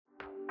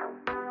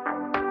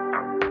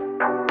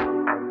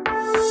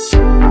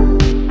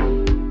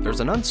There's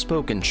an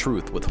unspoken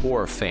truth with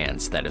horror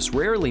fans that is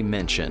rarely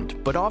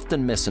mentioned, but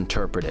often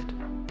misinterpreted.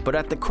 But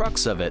at the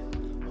crux of it,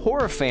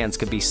 horror fans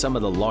can be some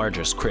of the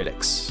largest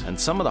critics, and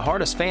some of the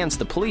hardest fans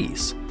to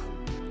please.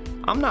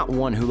 I'm not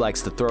one who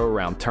likes to throw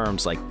around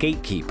terms like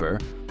gatekeeper,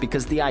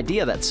 because the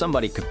idea that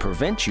somebody could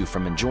prevent you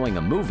from enjoying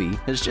a movie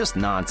is just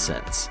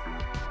nonsense.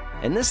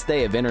 In this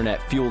day of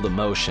internet-fueled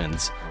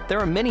emotions,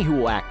 there are many who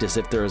will act as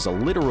if there is a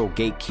literal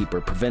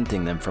gatekeeper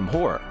preventing them from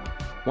horror,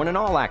 when in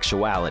all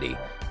actuality,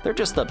 they're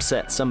just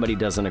upset somebody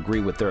doesn't agree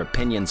with their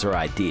opinions or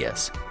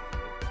ideas.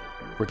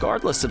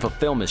 Regardless if a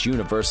film is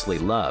universally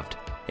loved,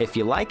 if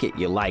you like it,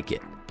 you like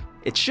it.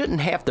 It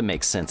shouldn't have to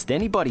make sense to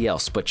anybody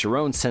else but your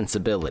own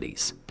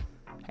sensibilities.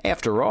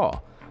 After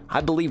all,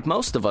 I believe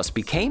most of us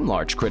became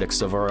large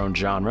critics of our own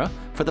genre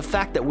for the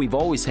fact that we've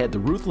always had to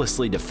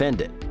ruthlessly defend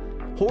it.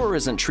 Horror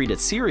isn't treated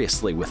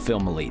seriously with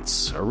film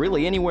elites, or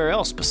really anywhere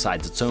else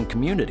besides its own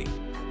community.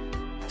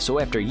 So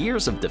after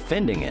years of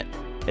defending it,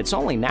 it's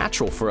only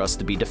natural for us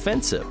to be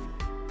defensive.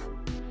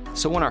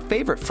 So when our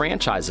favorite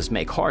franchises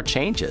make hard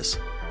changes,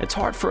 it's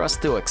hard for us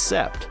to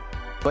accept,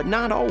 but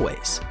not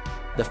always.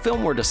 The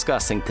film we're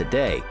discussing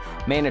today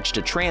managed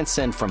to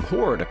transcend from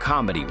horror to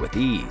comedy with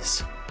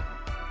ease.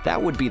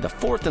 That would be the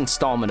fourth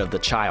installment of the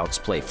Child's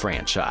Play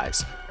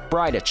franchise,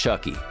 Bride of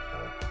Chucky.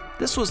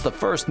 This was the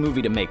first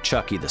movie to make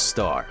Chucky the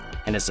star,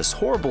 and as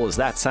horrible as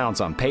that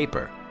sounds on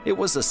paper, it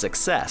was a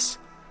success.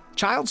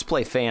 Child's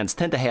Play fans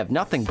tend to have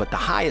nothing but the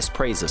highest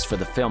praises for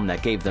the film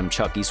that gave them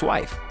Chucky's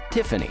wife,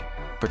 Tiffany,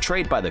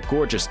 portrayed by the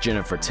gorgeous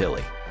Jennifer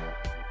Tilly.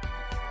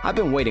 I've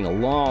been waiting a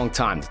long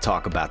time to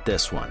talk about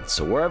this one,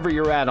 so wherever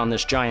you're at on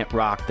this giant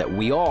rock that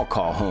we all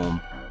call home,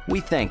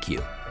 we thank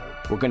you.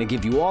 We're going to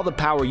give you all the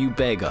power you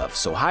beg of,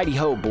 so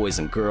hidey-ho, boys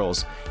and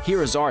girls.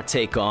 Here is our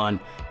take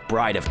on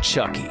Bride of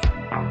Chucky.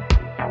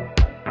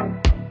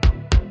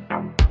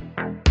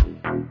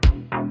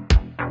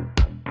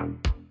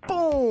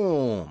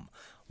 Boom!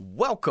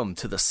 Welcome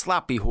to the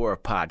Sloppy Horror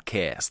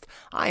Podcast.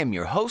 I am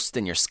your host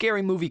and your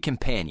scary movie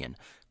companion,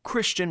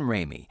 Christian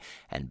Ramey,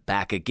 and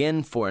back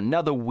again for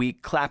another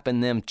week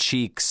clapping them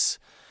cheeks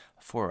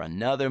for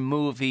another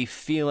movie,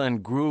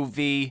 feeling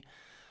groovy,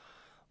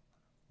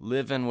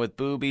 living with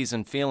boobies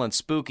and feeling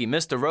spooky.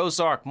 Mr.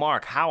 Ozark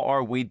Mark, how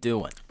are we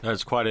doing?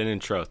 That's quite an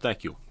intro.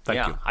 Thank you.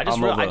 Thank you.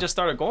 I just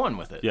started going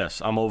with it.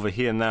 Yes, I'm over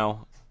here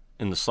now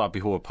in the Sloppy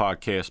Horror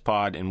Podcast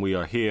pod, and we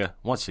are here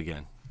once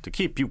again to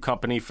keep you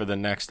company for the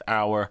next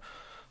hour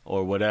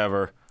or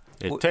whatever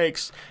it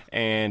takes,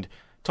 and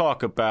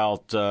talk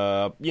about,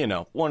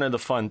 one of the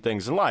fun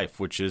things in life,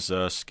 which is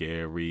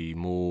scary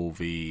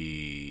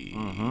movies.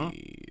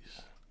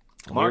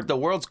 Mm-hmm. Mark, the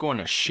world's going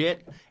to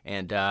shit,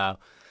 and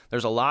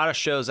there's a lot of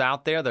shows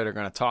out there that are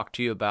going to talk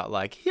to you about,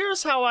 like,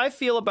 here's how I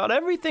feel about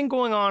everything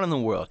going on in the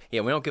world.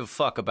 Yeah, we don't give a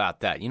fuck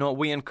about that. You know what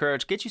we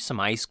encourage? Get you some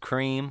ice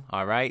cream,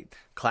 all right?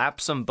 Clap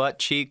some butt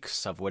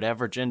cheeks of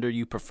whatever gender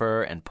you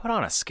prefer and put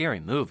on a scary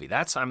movie.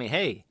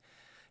 Hey,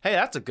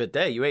 that's a good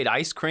day. You ate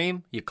ice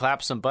cream, you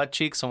clap some butt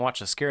cheeks and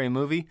watch a scary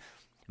movie.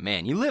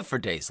 Man, you live for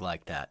days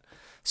like that.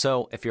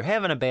 So if you're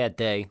having a bad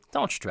day,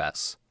 don't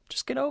stress.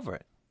 Just get over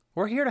it.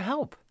 We're here to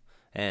help.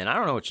 And I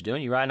don't know what you're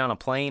doing. You riding on a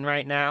plane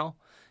right now?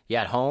 You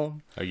at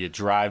home? Are you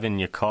driving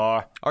your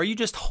car? Are you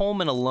just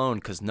home and alone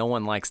because no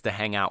one likes to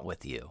hang out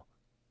with you?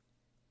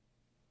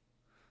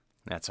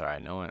 That's all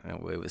right. No one.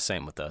 It was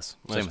same with us.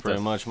 That's pretty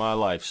much my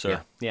life,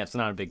 sir. Yeah, it's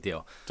not a big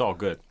deal. It's all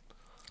good.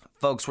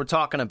 Folks, we're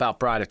talking about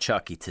Bride of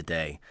Chucky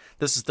today.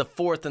 This is the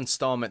fourth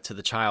installment to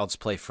the Child's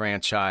Play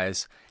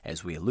franchise,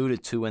 as we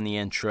alluded to in the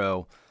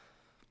intro.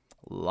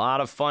 A lot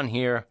of fun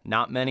here.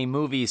 Not many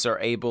movies are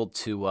able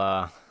to,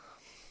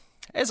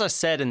 as I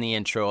said in the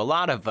intro,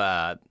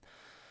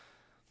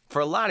 for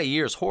a lot of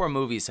years, horror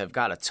movies have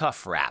got a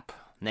tough rap.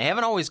 And they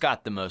haven't always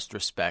got the most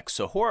respect,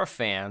 so horror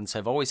fans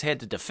have always had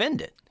to defend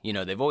it. You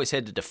know, they've always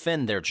had to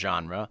defend their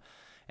genre,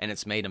 and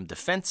it's made them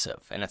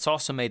defensive, and it's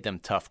also made them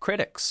tough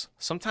critics.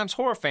 Sometimes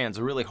horror fans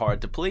are really hard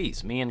to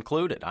please, me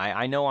included.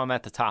 I know I'm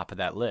at the top of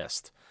that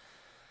list.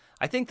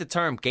 I think the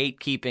term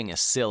gatekeeping is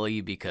silly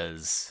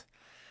because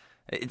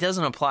it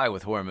doesn't apply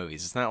with horror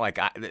movies. It's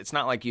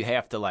not like you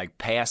have to like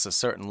pass a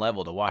certain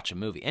level to watch a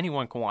movie.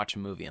 Anyone can watch a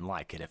movie and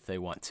like it if they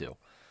want to.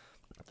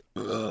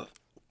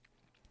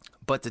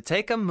 But to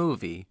take a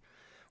movie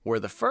where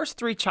the first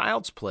three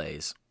Child's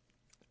Plays,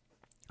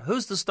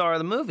 who's the star of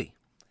the movie?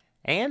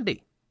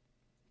 Andy.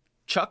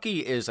 Chucky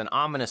is an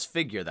ominous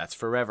figure that's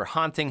forever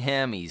haunting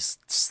him. He's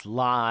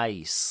sly,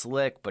 he's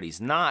slick, but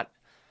he's not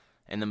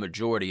in the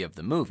majority of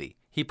the movie.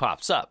 He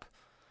pops up,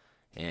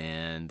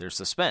 and there's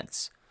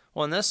suspense.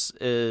 Well, in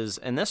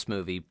this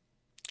movie,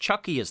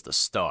 Chucky is the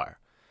star.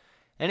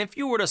 And if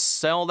you were to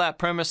sell that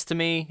premise to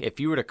me, if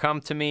you were to come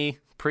to me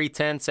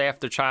pretense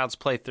after Child's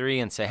Play 3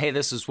 and say, hey,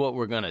 this is what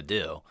we're going to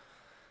do,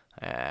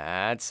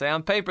 I'd say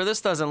on paper,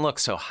 this doesn't look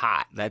so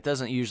hot. That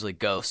doesn't usually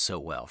go so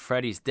well.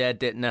 Freddy's Dead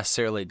didn't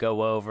necessarily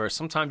go over.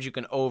 Sometimes you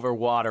can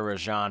overwater a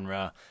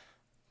genre,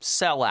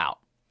 sell out,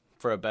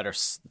 for a better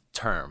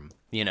term,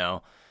 you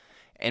know,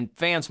 and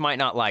fans might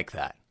not like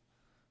that.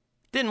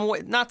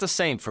 Not the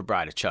same for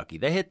Bride of Chucky.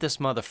 They hit this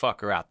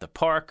motherfucker out the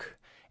park,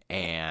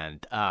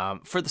 And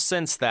for the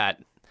sense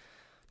that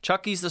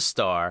Chucky's the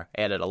star,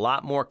 added a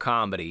lot more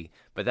comedy,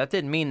 but that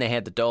didn't mean they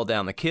had to dull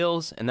down the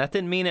kills, and that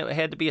didn't mean it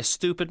had to be a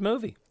stupid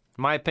movie.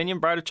 In my opinion,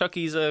 Bride of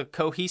Chucky's a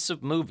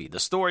cohesive movie. The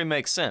story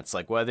makes sense,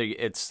 like whether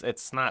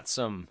it's not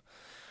some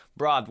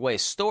Broadway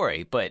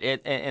story, but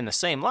in the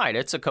same light,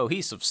 it's a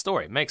cohesive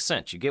story. It makes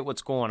sense. You get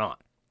what's going on.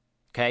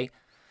 Okay?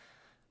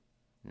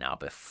 Now,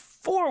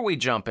 before we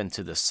jump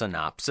into the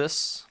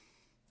synopsis,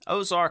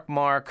 Ozark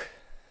Mark,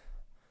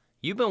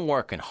 you've been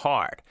working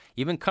hard.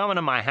 You've been coming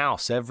to my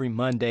house every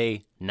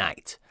Monday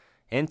night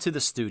into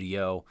the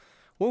studio.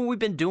 What have we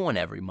been doing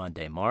every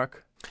Monday,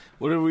 Mark?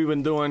 What have we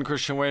been doing,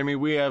 Christian Whammy?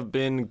 We have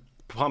been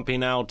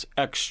pumping out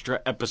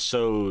extra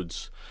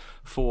episodes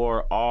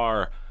for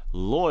our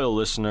loyal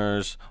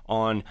listeners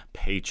on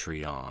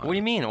Patreon. What do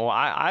you mean? Well,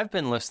 I've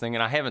been listening,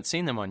 and I haven't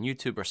seen them on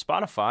YouTube or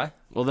Spotify.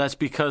 Well, that's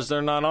because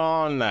they're not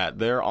on that.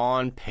 They're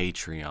on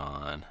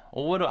Patreon.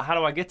 Well, how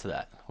do I get to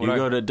that? You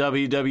go to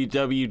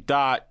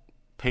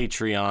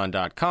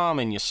www.patreon.com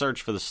and you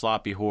search for the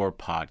Sloppy Horror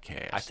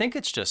Podcast. I think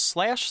it's just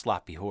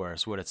 /Sloppy Horror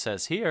is what it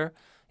says here.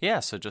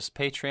 Yeah, so just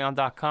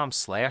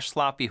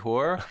patreon.com/Sloppy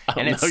Horror.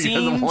 And it seems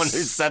you're the one who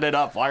set it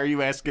up. Why are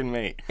you asking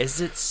me?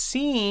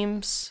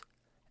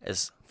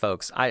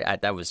 Folks,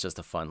 that was just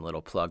a fun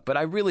little plug. But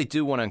I really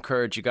do want to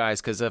encourage you guys,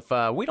 because if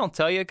we don't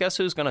tell you, guess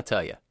who's going to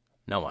tell you?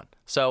 No one.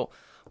 So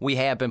we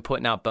have been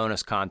putting out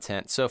bonus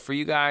content. So for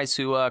you guys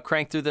who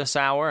crank through this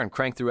hour and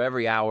crank through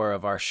every hour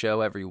of our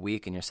show every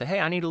week, and you say, hey,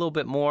 I need a little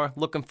bit more,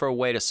 looking for a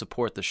way to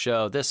support the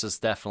show, this is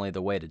definitely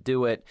the way to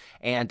do it.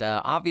 And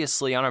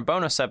obviously on our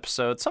bonus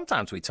episodes,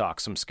 sometimes we talk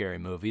some scary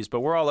movies,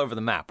 but we're all over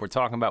the map. We're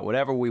talking about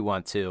whatever we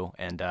want to.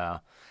 And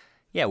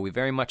yeah, we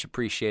very much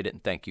appreciate it,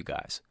 and thank you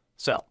guys.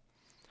 So,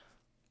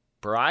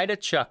 Bride of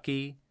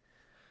Chucky,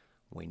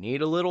 we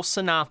need a little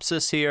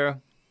synopsis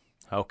here,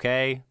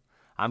 okay?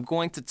 I'm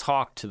going to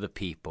talk to the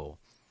people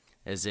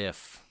as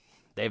if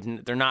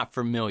they're not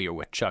familiar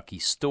with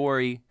Chucky's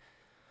story.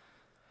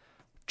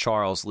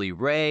 Charles Lee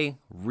Ray,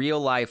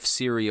 real-life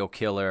serial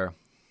killer.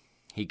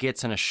 He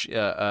gets in a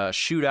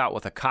shootout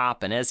with a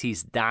cop, and as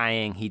he's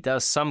dying, he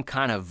does some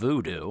kind of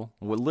voodoo,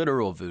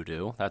 literal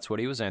voodoo. That's what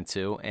he was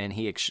into, and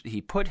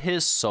he put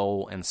his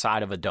soul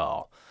inside of a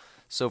doll.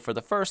 So for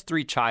the first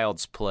 3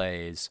 Child's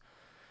Plays,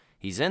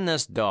 he's in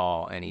this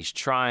doll, and he's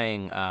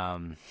trying,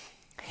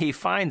 he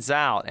finds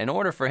out in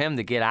order for him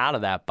to get out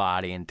of that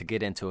body and to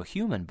get into a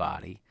human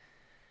body,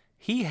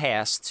 he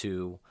has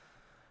to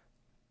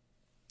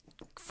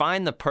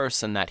find the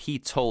person that he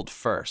told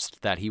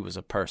first that he was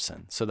a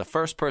person. So the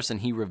first person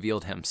he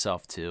revealed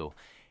himself to,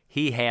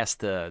 he has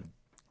to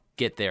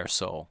get their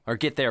soul, or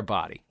get their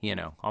body,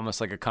 almost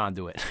like a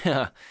conduit.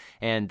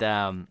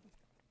 And,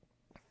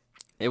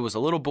 it was a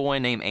little boy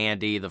named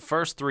Andy. The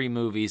first 3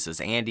 movies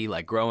is Andy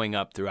like growing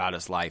up throughout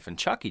his life, and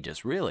Chucky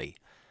just really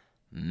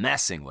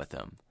messing with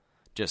him,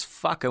 just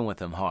fucking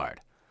with him hard.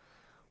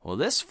 Well,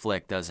 this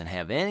flick doesn't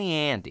have any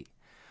Andy.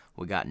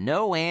 We got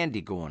no Andy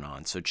going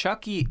on, so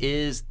Chucky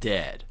is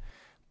dead.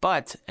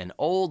 But an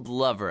old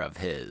lover of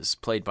his,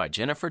 played by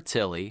Jennifer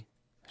Tilly,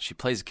 she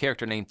plays a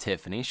character named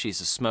Tiffany.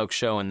 She's a smoke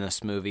show in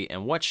this movie,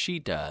 and what she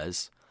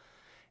does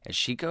as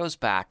she goes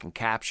back and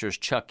captures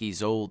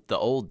Chucky's the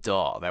old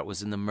doll that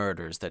was in the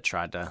murders that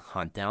tried to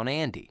hunt down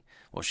Andy.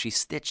 Well, she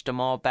stitched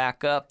them all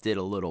back up, did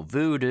a little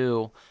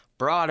voodoo,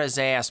 brought his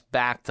ass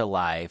back to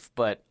life,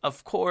 but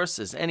of course,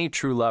 as any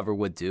true lover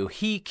would do,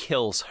 he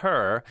kills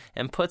her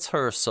and puts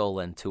her soul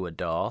into a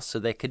doll so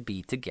they could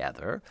be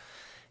together.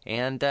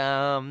 And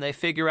they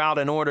figure out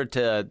in order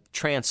to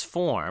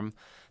transform,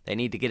 they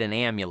need to get an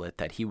amulet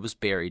that he was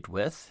buried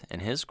with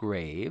in his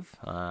grave.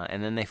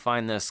 And then they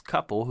find this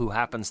couple who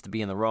happens to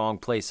be in the wrong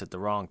place at the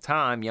wrong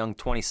time, young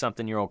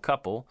 20-something-year-old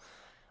couple.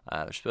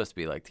 They're supposed to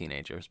be like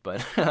teenagers,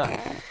 but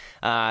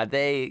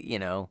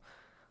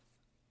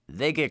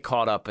they get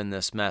caught up in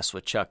this mess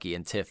with Chucky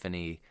and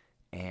Tiffany.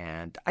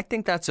 And I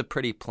think that's a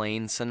pretty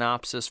plain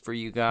synopsis for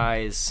you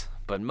guys,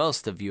 but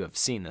most of you have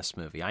seen this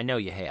movie. I know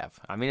you have.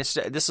 I mean,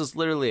 this is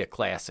literally a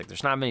classic.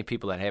 There's not many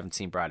people that haven't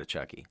seen Bride of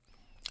Chucky.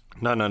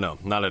 No,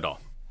 not at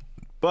all.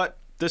 But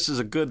this is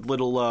a good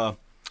little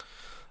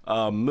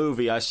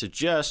movie I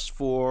suggest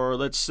for,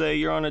 let's say,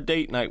 you're on a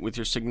date night with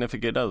your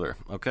significant other,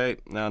 okay?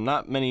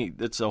 Now,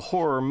 it's a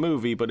horror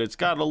movie, but it's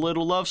got a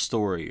little love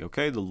story,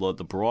 okay?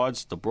 The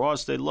broads,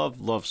 they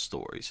love love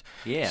stories.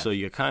 Yeah. So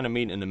you kind of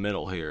meet in the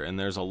middle here, and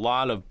there's a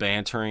lot of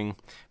bantering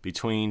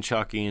between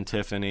Chucky and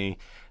Tiffany.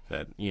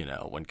 That,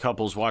 when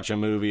couples watch a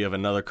movie of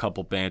another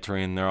couple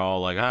bantering, they're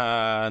all like,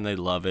 and they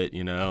love it,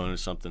 and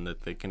it's something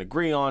that they can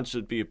agree on.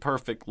 Should be a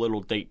perfect little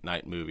date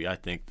night movie. I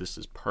think this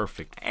is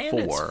perfect and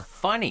it's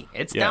funny.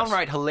 It's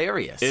downright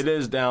hilarious. It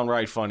is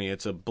downright funny.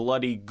 It's a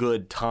bloody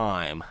good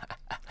time.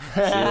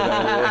 See what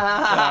I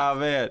did? Oh,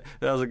 man,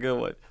 that was a good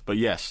one. But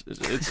yes,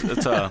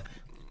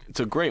 it's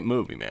a great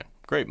movie, man.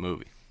 Great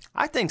movie.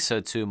 I think so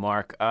too,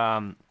 Mark.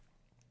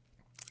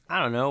 I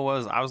don't know,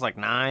 I was like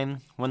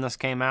 9 when this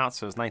came out,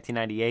 so it was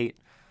 1998.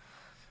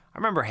 I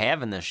remember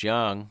having this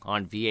young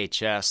on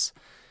VHS,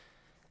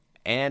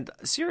 And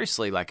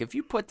seriously, like, if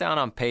you put down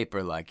on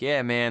paper, like,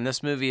 yeah, man,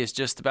 this movie is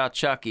just about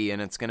Chucky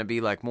and it's going to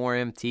be, like, more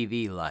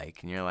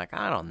MTV-like. And you're like,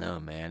 I don't know,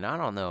 man. I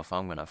don't know if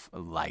I'm going to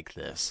like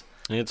this.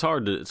 It's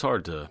hard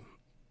to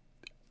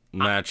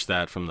match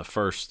that from the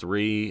first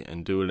three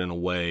and do it in a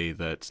way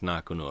that's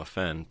not going to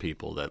offend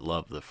people that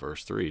love the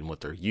first three and what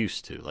they're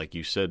used to. Like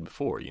you said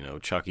before,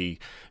 Chucky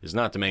is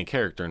not the main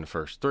character in the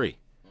first three.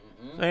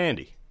 It's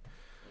Andy.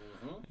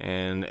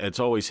 And it's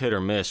always hit or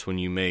miss when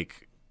you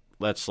make,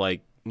 let's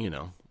like,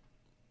 one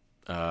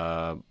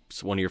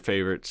of your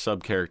favorite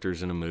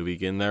sub-characters in a movie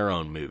getting their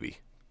own movie.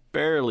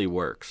 Barely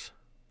works.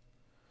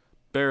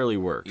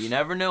 You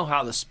never know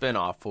how the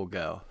spinoff will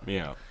go.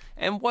 Yeah.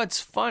 And what's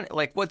fun,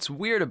 like, what's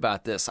weird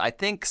about this, I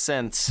think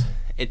since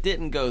it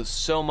didn't go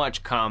so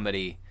much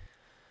comedy,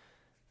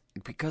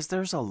 because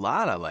there's a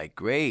lot of, like,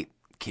 great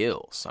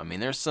kills. I mean,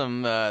 there's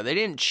some, they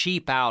didn't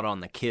cheap out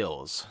on the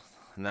kills.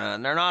 They're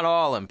not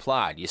all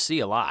implied. You see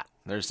a lot.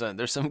 There's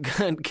some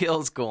good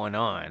kills going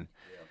on.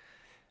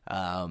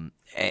 Yeah.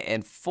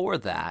 And for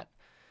that,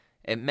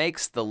 it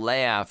makes the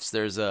laughs,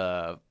 there's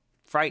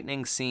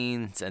frightening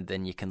scenes, and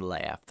then you can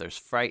laugh. There's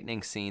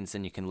frightening scenes,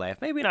 and you can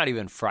laugh. Maybe not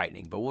even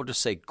frightening, but we'll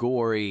just say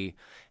gory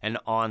and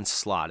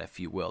onslaught, if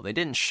you will. They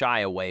didn't shy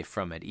away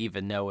from it,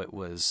 even though it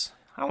was,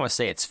 I don't want to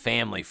say it's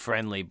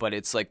family-friendly, but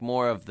it's like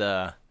more of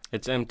the...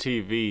 It's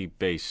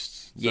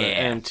MTV-based.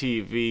 Yeah.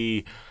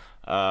 MTV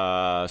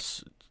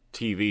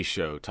TV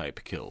show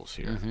type kills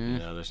here.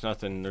 There's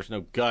nothing, there's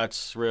no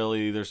guts,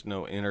 really. There's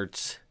no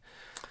innards.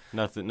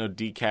 Nothing, no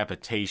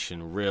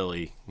decapitation,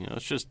 really.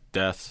 It's just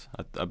death,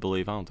 I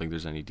believe. I don't think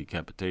there's any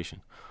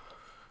decapitation.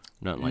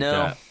 Nothing like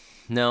that.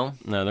 No,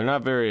 they're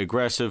not very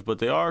aggressive, but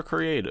they are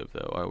creative,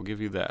 though. I will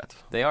give you that.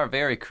 They are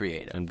very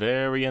creative. And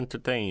very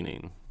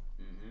entertaining.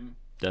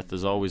 Death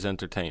is always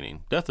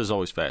entertaining. Death is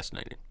always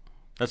fascinating.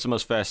 That's the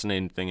most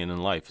fascinating thing in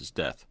life is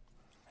death.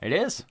 It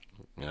is.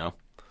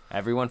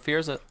 Everyone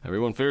fears it.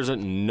 Everyone fears it,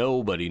 and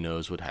nobody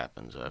knows what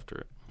happens after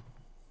it.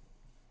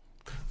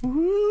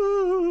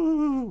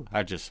 Woo!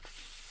 I just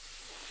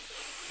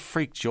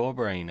freaked your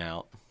brain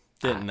out,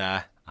 didn't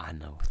I? I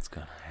know what's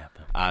going to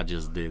happen. I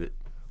just did it.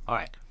 All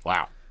right.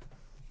 Wow.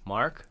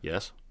 Mark?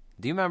 Yes?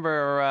 Do you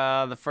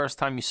remember the first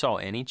time you saw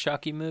any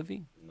Chucky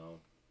movie? No.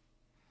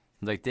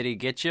 Like, did he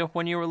get you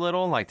when you were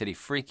little? Like, did he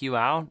freak you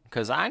out?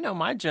 Because I know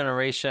my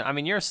generation, I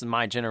mean, you're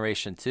my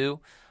generation too.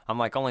 I'm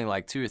like only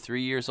like 2 or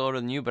 3 years older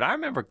than you, but I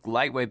remember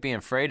Lightweight being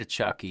afraid of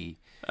Chucky.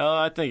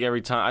 I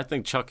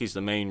think Chucky's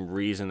the main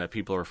reason that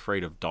people are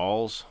afraid of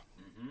dolls.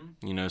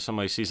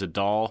 Somebody sees a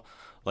doll,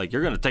 like,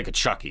 you're going to think of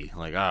Chucky.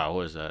 Like,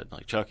 what is that?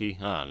 Like, Chucky?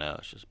 Oh, no,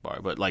 it's just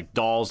Barbie. But, like,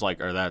 dolls, like,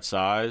 are that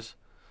size,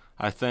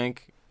 I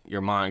think,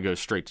 your mind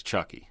goes straight to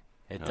Chucky.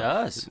 It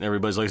does.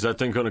 Everybody's like, is that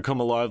thing going to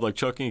come alive like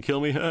Chucky and kill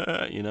me?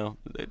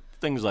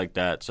 Things like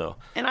that. So.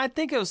 And I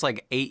think it was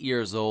like 8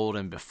 years old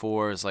and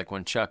before is like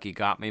when Chucky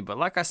got me. But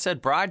like I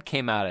said, Bride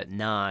came out at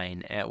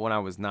 9, when I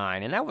was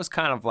 9. And that was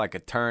kind of like a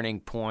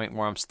turning point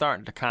where I'm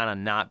starting to kind of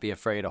not be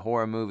afraid of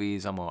horror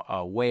movies. I'm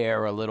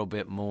aware a little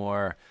bit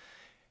more.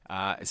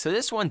 So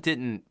this one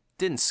didn't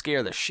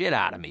scare the shit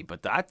out of me.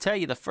 But I tell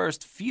you, the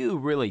first few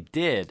really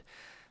did.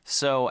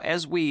 So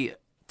as we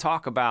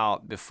talk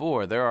about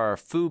before, there are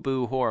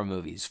FUBU horror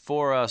movies,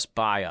 for us,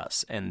 by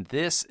us, and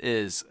this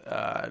is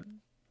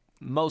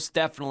most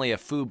definitely a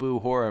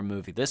FUBU horror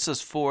movie. This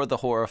is for the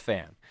horror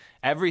fan.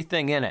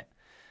 Everything in it.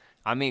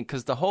 I mean,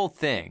 because the whole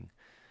thing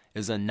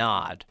is a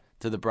nod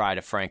to The Bride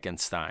of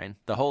Frankenstein.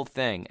 The whole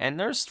thing. And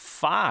there's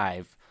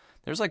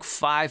like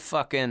 5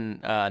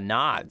 fucking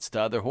nods to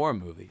other horror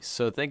movies.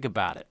 So think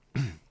about it.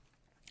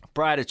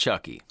 Bride of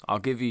Chucky. I'll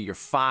give you your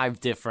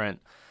 5 different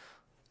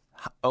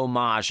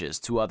homages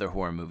to other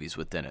horror movies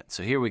within it.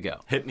 So here we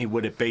go. Hit me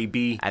with it,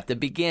 baby. At the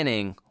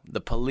beginning,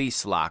 the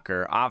police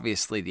locker,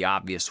 obviously the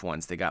obvious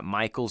ones. They got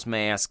Michael's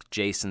mask,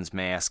 Jason's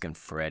mask, and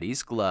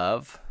Freddy's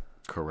glove.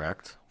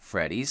 Correct.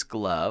 Freddy's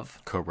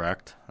glove.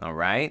 Correct. All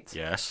right?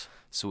 Yes.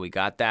 So we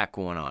got that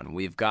going on.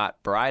 We've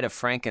got Bride of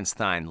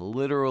Frankenstein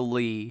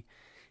literally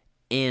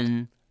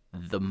in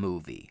the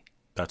movie.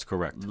 That's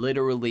correct.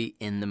 Literally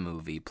in the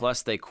movie.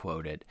 Plus they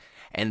quote it.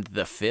 And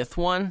the 5th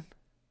one,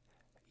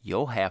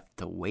 you'll have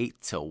to wait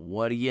till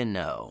what do you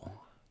know.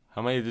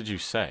 How many did you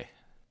say?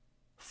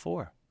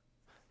 4.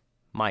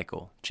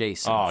 Michael,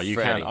 Jason, you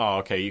Freddy.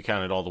 okay. You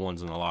counted all the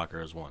ones in the locker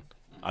as one.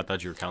 I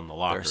thought you were counting the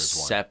locker They're as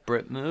one.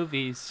 Separate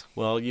movies.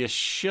 Well, you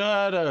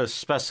should have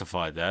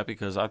specified that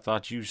because I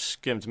thought you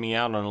skimmed me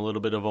out on a little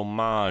bit of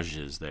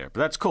homages there. But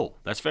that's cool.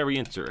 That's very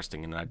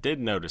interesting, and I did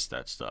notice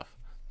that stuff.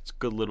 It's a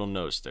good little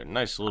notice there.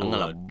 Nice little. I'm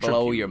gonna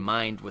blow your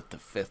mind with the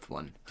 5th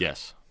one.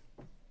 Yes.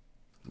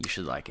 You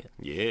should like it.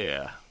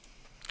 Yeah.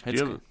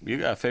 You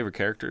got a favorite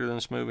character in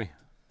this movie?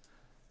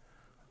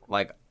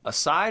 Like,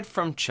 aside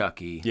from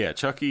Chucky. Yeah,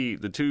 Chucky,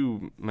 the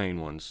 2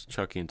 main ones,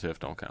 Chucky and Tiff,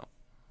 don't count.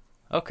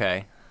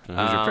 Okay. So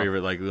who's your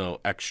favorite, like,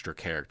 little extra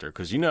character?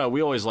 Because,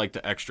 we always like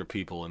the extra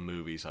people in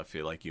movies, I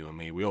feel like you and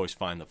me. We always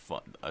find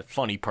a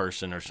funny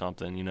person or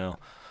something,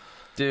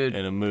 Dude.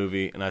 in a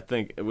movie. And I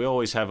think we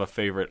always have a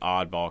favorite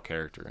oddball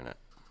character in it.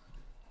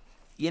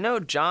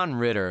 John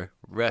Ritter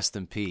rest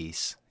in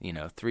peace. You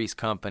know, Three's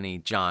Company,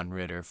 John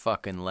Ritter,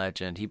 fucking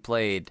legend. He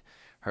played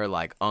her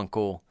like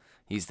uncle.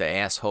 He's the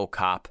asshole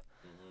cop.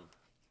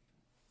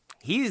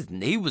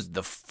 He was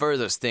the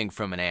furthest thing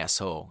from an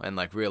asshole in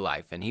like real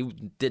life, and he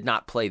did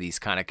not play these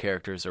kind of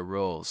characters or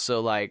roles. So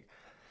like,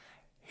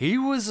 he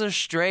was a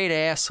straight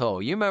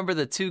asshole. You remember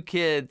the two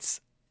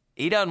kids?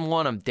 He doesn't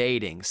want them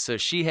dating, so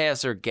she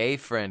has her gay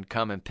friend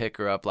come and pick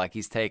her up like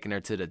he's taking her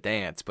to the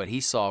dance, but he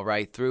saw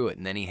right through it,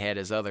 and then he had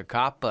his other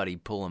cop buddy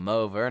pull him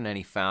over, and then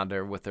he found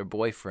her with her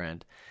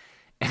boyfriend.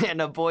 And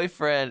the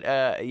boyfriend,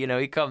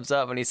 he comes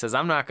up and he says,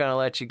 I'm not going to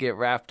let you get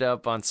wrapped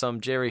up on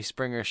some Jerry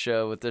Springer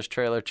show with this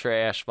trailer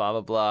trash, blah, blah,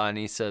 blah. And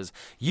he says,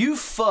 you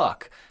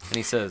fuck. And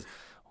he says,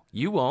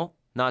 you won't.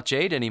 Not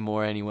Jade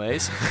anymore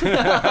anyways. He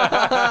was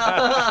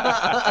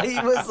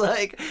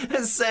like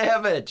a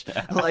savage.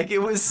 Like,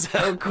 it was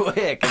so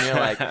quick. And you're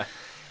like,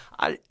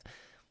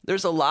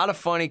 there's a lot of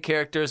funny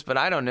characters, but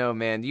I don't know,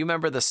 man. Do you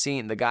remember the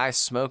scene, the guy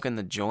smoking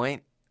the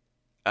joint?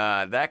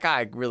 That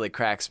guy really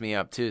cracks me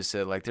up too.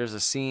 So like, there's a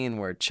scene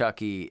where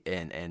Chucky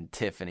and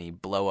Tiffany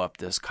blow up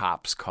this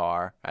cop's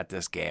car at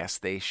this gas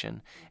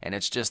station, and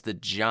it's just a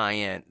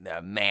giant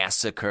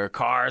massacre.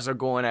 Cars are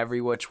going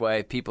every which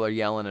way. People are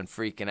yelling and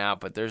freaking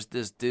out, but there's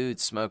this dude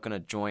smoking a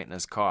joint in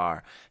his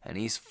car, and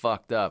he's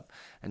fucked up.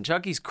 And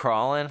Chucky's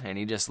crawling, and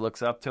he just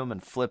looks up to him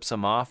and flips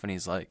him off, and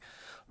he's like,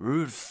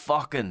 rude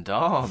fucking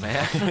dog,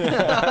 man.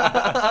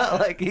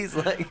 Like, he's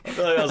like... I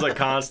feel like that was a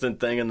constant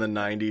thing in the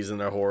 90s in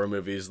their horror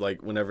movies.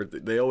 Like, whenever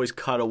they always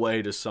cut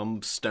away to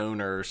some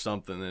stoner or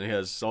something, and he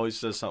always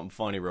says something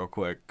funny real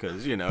quick,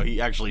 because,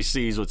 he actually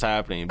sees what's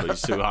happening, but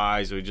he's too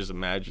high, so he just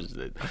imagines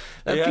it.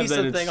 That piece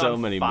of thing so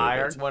on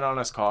fire movies. Went on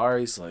his car,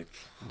 he's like...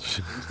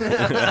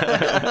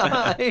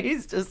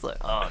 He's just like,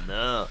 oh,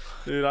 no.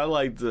 Dude, I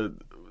like the...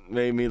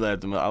 Made me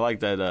laugh. I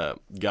like that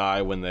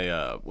guy when they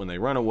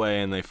run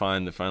away and they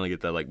finally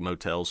get that like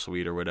motel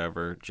suite or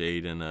whatever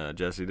Jade and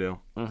Jesse do.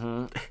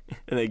 Mm-hmm.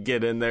 And they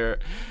get in there,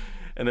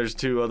 and there's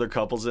two other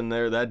couples in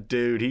there. That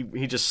dude,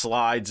 he just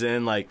slides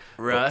in like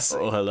Russ.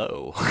 Oh,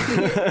 hello.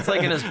 It's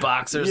like in his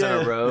boxers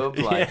and a robe.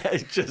 Like,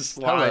 he just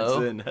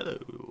slides in.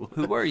 Hello.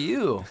 Who are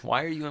you?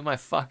 Why are you in my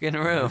fucking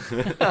room?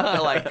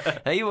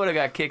 Like, he would have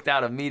got kicked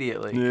out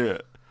immediately. Yeah.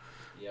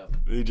 Yep.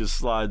 He just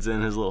slides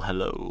in his little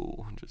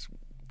hello. Just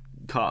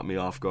caught me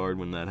off guard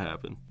when that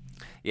happened.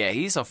 Yeah,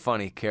 he's a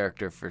funny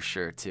character for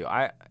sure too.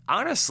 I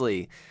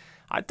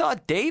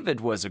thought David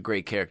was a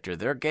great character.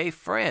 Their gay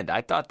friend. I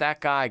thought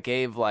that guy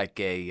gave like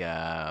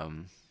a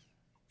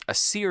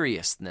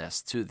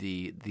seriousness to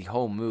the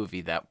whole movie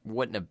that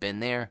wouldn't have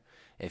been there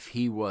if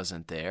he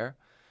wasn't there.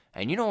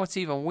 And you know what's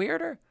even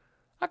weirder?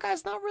 That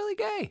guy's not really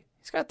gay.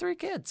 He's got 3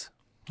 kids.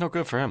 No,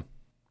 good for him.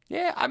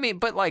 Yeah, I mean,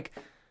 but like,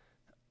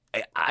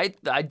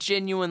 I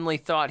genuinely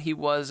thought he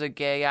was a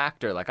gay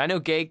actor. Like, I know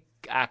gay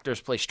actors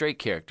play straight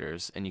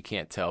characters and you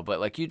can't tell, but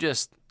like,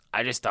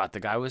 I just thought the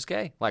guy was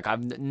gay. Like,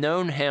 I've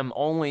known him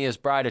only as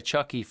Bride of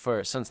Chucky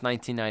since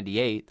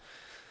 1998,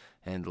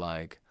 and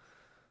like,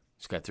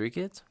 he's got 3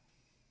 kids.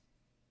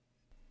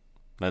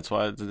 That's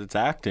why it's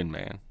acting,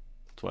 man.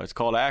 That's why it's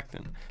called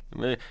acting.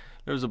 There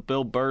was a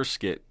Bill Burr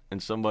skit,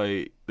 and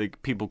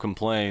people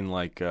complain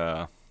like,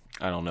 I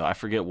don't know, I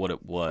forget what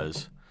it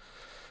was,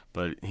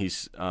 but he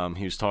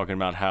was talking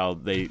about how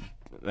they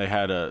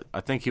had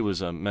I think he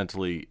was a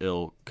mentally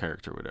ill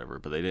character or whatever,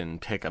 but they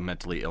didn't pick a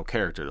mentally ill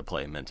character to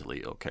play a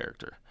mentally ill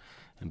character.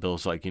 And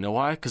Bill's like, you know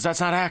why? Because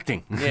that's not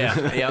acting.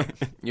 Yeah, yep.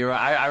 You're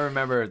right. I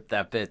remember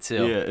that bit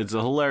too. Yeah, it's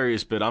a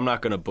hilarious bit. I'm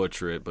not going to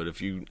butcher it, but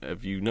if you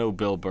know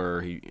Bill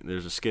Burr,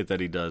 there's a skit that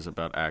he does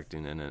about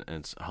acting, and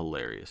it's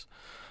hilarious.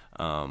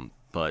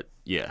 But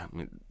yeah, I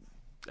mean,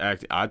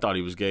 I thought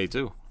he was gay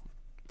too,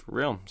 for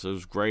real. So it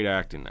was great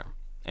acting there.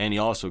 And he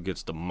also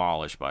gets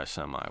demolished by a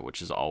semi,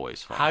 which is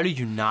always fun. How do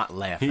you not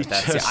laugh at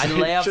that scene? I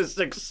laugh. He just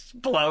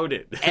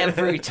exploded.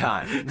 Every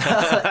time.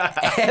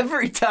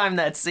 Every time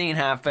that scene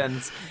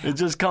happens. It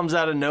just comes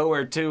out of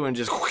nowhere, too, and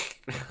just...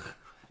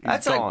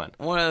 That's gone.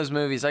 Like one of those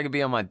movies, I could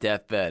be on my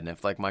deathbed, and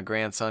if like my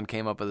grandson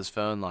came up with his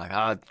phone, like,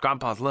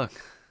 Grandpa's, look.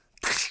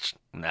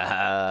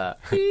 Nah.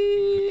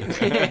 He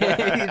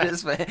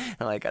just,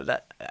 like,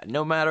 that,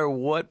 no matter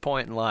what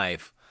point in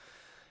life.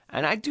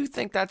 And I do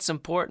think that's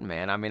important,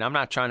 man. I mean, I'm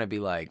not trying to be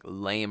like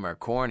lame or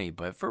corny,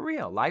 but for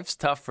real, life's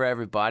tough for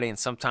everybody. And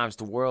sometimes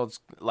the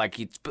world's like,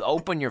 you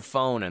open your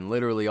phone and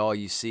literally all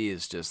you see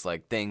is just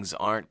like things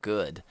aren't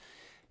good.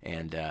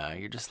 And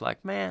you're just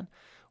like, man,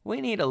 we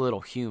need a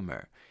little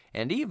humor.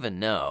 And even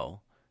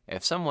though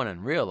if someone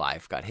in real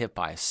life got hit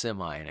by a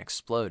semi and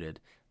exploded,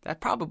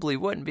 that probably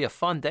wouldn't be a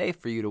fun day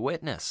for you to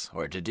witness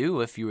or to do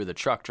if you were the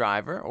truck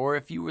driver or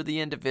if you were the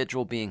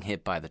individual being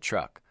hit by the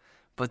truck.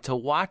 But to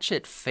watch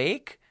it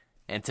fake...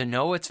 And to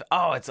know it's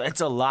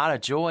a lot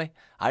of joy.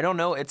 I don't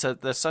know.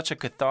 There's such a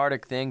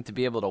cathartic thing to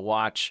be able to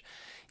watch,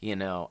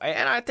 And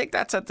I think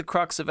that's at the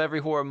crux of every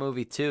horror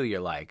movie too.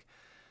 You're like,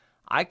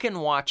 I can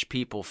watch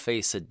people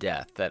face a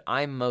death that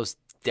I'm most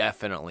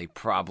definitely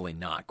probably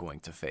not going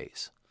to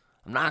face.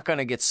 I'm not going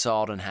to get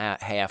sawed in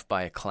half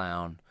by a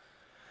clown.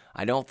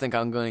 I don't think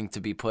I'm going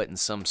to be put in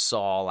some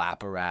Saul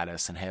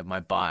apparatus and have my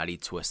body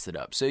twisted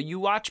up. So you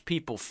watch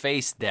people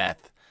face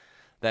death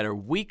that are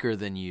weaker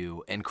than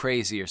you in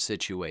crazier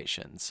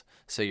situations.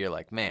 So you're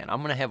like, man, I'm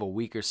going to have a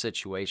weaker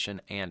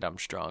situation and I'm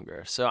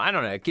stronger. So I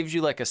don't know. It gives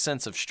you like a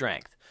sense of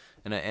strength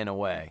in a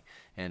way.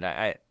 And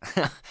I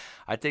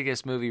I think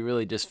this movie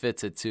really just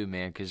fits it too,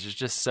 man, because there's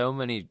just so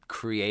many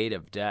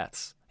creative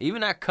deaths.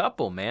 Even that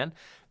couple, man.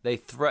 They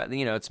threaten,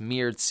 it's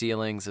mirrored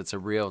ceilings. It's a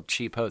real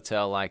cheap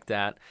hotel like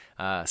that,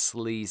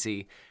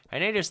 sleazy.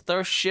 And they just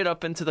throw shit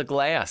up into the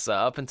glass,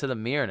 up into the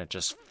mirror, and it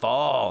just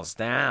falls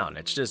down.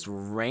 It's just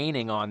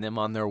raining on them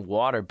on their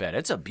waterbed.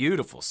 It's a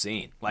beautiful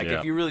scene. Like,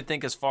 if you really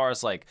think as far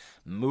as, like,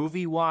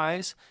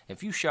 movie-wise,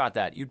 if you shot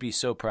that, you'd be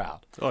so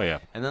proud. Oh, yeah.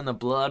 And then the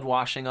blood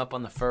washing up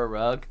on the fur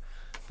rug.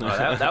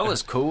 Oh, that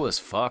was cool as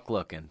fuck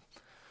looking.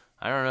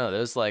 I don't know.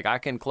 There's, like, I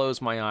can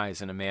close my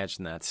eyes and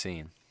imagine that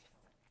scene.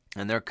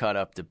 And they're cut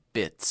up to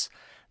bits.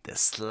 They're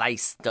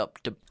sliced up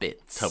to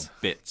bits. To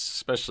bits,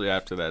 especially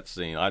after that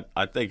scene.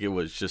 I think it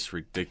was just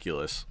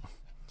ridiculous.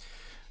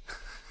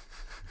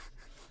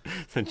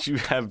 That you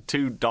have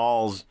two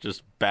dolls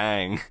just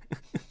bang.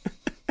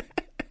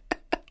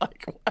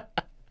 Like,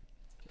 what?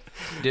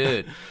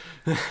 Dude.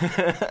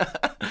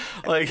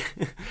 Like,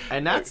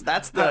 and that's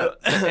the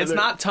it's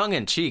not tongue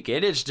in cheek.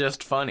 It is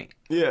just funny.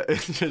 Yeah,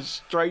 it's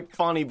just straight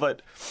funny,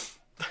 but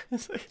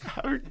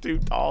how are two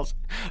dolls?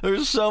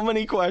 There's so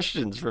many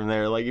questions from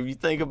there. Like, if you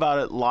think about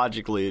it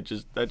logically,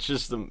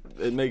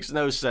 it makes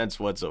no sense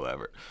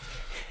whatsoever.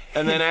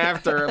 And then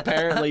after,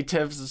 apparently,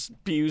 Tiff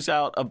spews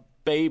out a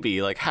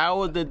baby. Like,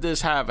 how did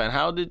this happen?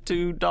 How did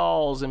two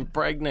dolls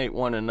impregnate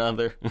one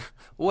another?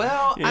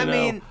 Well, I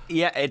mean,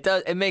 yeah, it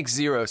does. It makes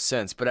zero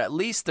sense, but at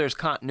least there's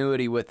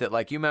continuity with it.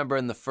 Like, you remember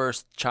in the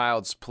first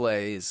Child's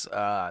Plays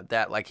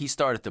that, like, he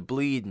started to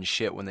bleed and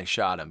shit when they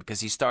shot him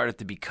because he started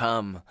to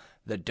become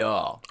the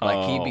doll.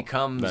 Like, he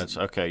becomes... That's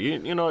okay.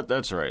 You know what?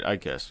 That's right, I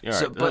guess. You're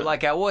right. But,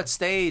 like, at what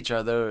stage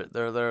are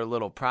their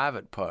little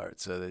private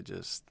parts? Are they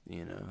just,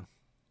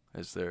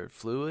 is there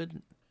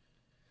fluid?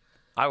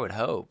 I would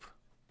hope.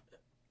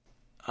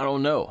 I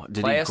don't know.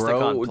 Did plastic he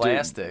grow? On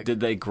plastic. Did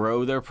they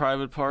grow their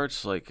private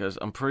parts? Like, 'cause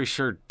I'm pretty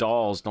sure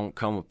dolls don't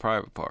come with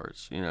private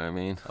parts. You know what I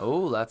mean?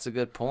 Oh, that's a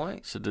good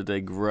point. So did they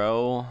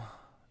grow?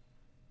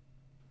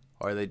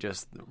 Or are they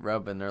just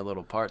rubbing their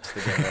little parts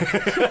together?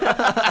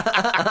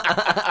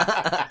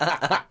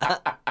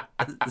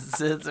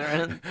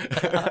 Scissoring.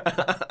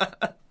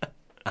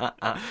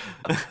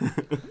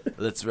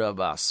 Let's rub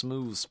our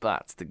smooth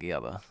spots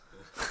together.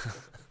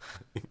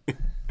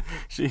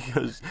 She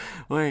goes,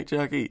 wait,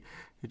 Chucky,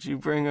 did you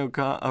bring a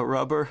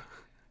rubber?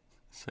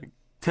 It's like,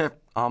 Tiff,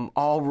 I'm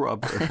all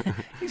rubber.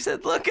 He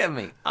said, look at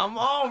me. I'm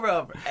all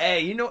rubber.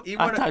 Hey,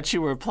 I thought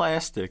you were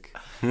plastic.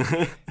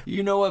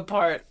 You know what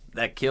part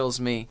that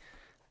kills me?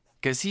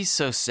 Because he's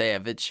so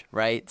savage,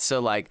 right? So,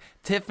 like,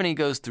 Tiffany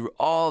goes through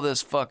all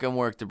this fucking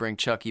work to bring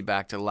Chucky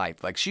back to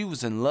life. Like, she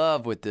was in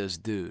love with this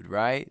dude,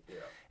 right? Yeah.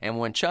 And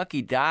when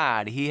Chucky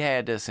died, he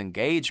had this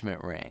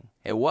engagement ring.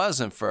 It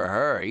wasn't for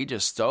her. He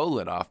just stole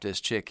it off this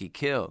chick he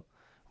killed.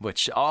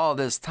 But all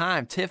this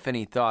time,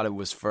 Tiffany thought it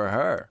was for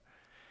her.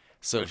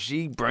 So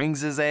she brings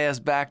his ass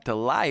back to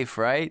life,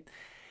 right?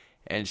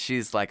 And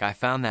she's like, I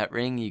found that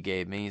ring you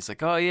gave me. He's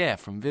like, oh, yeah,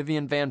 from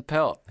Vivian Van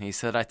Pelt. He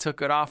said, I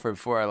took it off her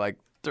before I,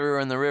 threw her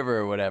in the river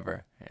or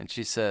whatever. And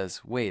she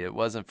says, wait, it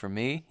wasn't for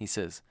me? He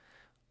says,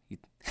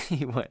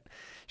 he went.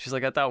 She's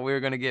like, I thought we were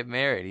going to get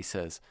married. He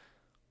says,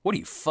 what are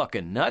you,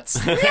 fucking nuts?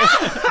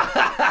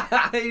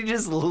 He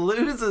just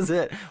loses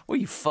it. What are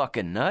you,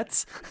 fucking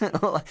nuts?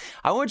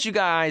 I want you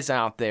guys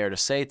out there to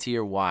say to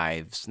your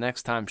wives,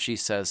 next time she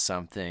says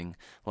something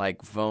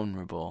like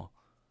vulnerable,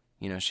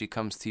 she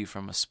comes to you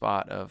from a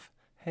spot of,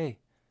 hey,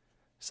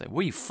 say,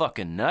 what are you,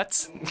 fucking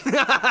nuts?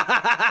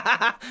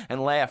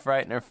 And laugh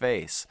right in her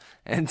face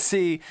and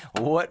see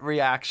what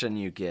reaction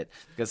you get.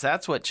 Because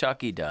that's what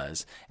Chucky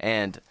does.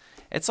 And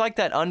it's like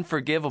that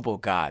unforgivable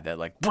guy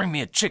that, bring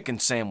me a chicken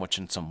sandwich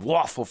and some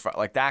waffle fry.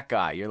 Like that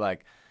guy. You're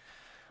like,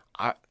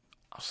 I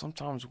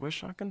sometimes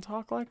wish I can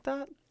talk like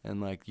that.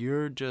 And,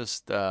 you're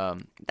just,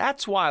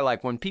 that's why,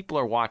 when people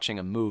are watching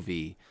a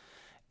movie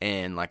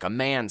and, a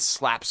man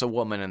slaps a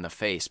woman in the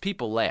face,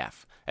 people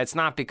laugh. It's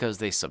not because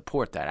they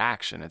support that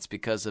action. It's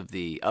because of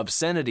the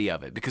obscenity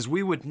of it. Because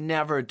we would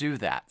never do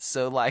that.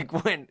 So,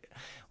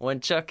 when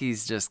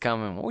Chucky's just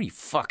coming, what are you,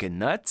 fucking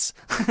nuts?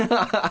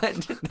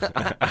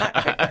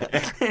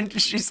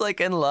 And she's,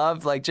 in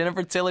love.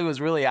 Jennifer Tilly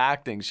was really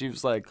acting. She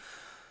was like,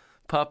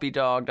 puppy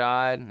dog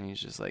died. And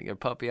he's just like, you're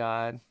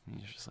puppy-eyed. And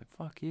he's just like,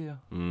 fuck you.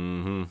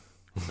 Mm-hmm.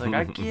 It's like,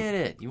 I get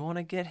it. You want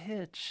to get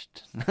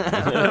hitched.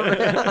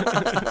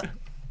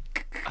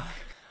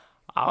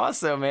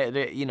 Also, man,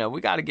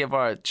 we got to give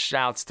our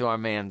shouts to our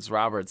man's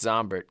Robert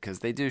Zombert because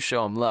they do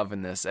show him love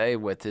in this,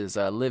 with his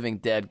Living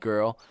Dead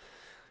girl.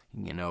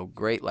 You know,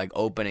 great like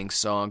opening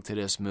song to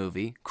this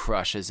movie,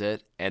 crushes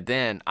it. And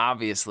then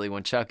obviously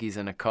when Chucky's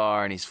in a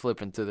car and he's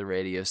flipping through the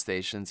radio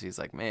stations, he's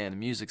like, man, the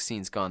music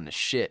scene's gone to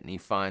shit. And he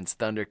finds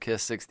Thunder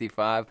Kiss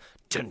 65.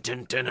 Dun,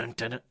 dun, dun, dun,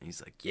 dun, dun.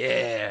 He's like,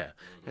 yeah.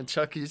 And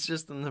Chucky's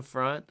just in the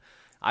front.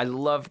 I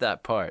love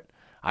that part.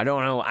 I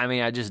don't know. I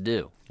mean, I just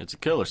do. It's a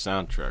killer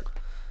soundtrack.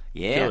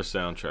 Yeah. Killer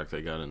soundtrack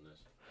they got in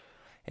this.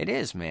 It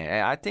is,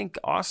 man. I think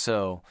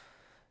also,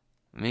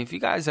 I mean, if you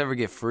guys ever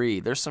get free,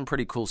 there's some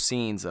pretty cool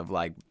scenes of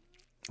like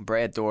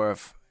Brad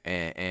Dourif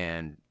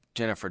and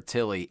Jennifer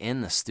Tilly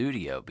in the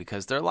studio,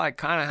 because they're like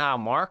kind of how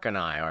Mark and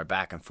I are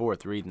back and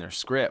forth reading their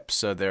scripts.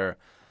 So there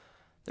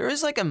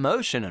is like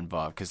emotion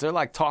involved because they're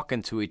like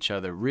talking to each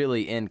other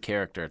really in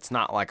character. It's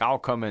not like I'll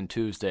come in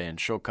Tuesday and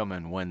she'll come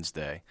in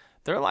Wednesday.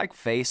 They're like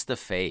face to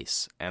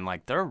face and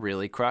like they're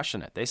really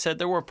crushing it. They said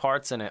there were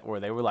parts in it where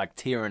they were like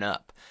tearing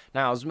up.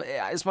 Now,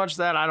 as much as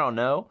that, I don't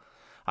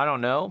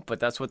know, but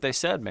that's what they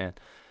said, man.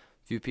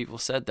 Few people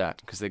said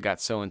that because they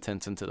got so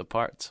intense into the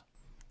parts.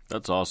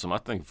 That's awesome. I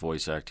think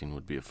voice acting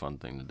would be a fun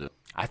thing to do.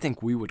 I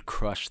think we would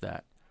crush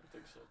that. I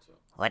think so, too.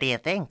 What do you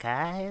think,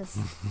 guys?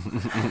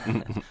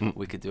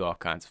 We could do all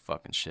kinds of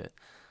fucking shit.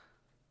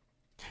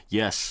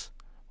 Yes,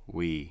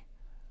 we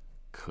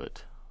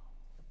could.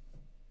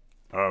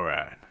 All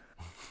right.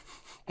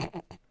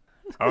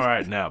 All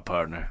right now,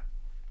 partner.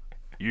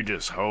 You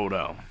just hold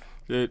on.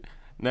 Dude,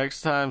 next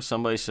time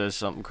somebody says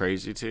something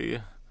crazy to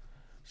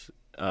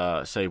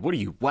you, say, what are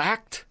you,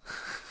 whacked?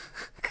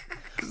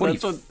 What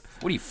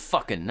are you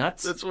fucking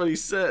nuts? That's what he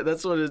said.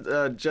 That's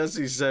what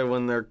Jesse said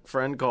when their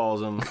friend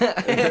calls him.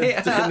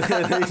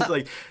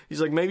 He's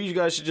like, maybe you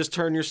guys should just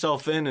turn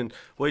yourself in and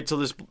wait till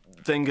this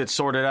thing gets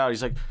sorted out.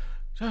 He's like,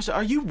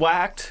 are you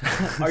whacked?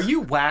 Are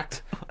you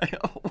whacked?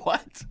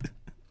 What?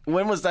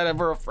 When was that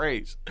ever a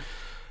phrase?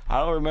 I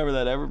don't remember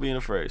that ever being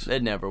a phrase.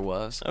 It never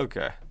was.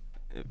 Okay.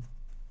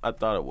 I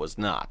thought it was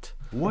not.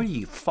 What are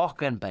you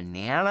fucking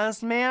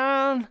bananas,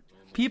 man?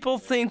 People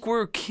think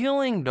we're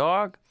killing,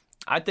 dog.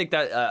 I think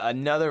that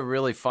another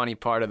really funny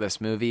part of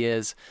this movie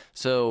is,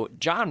 so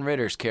John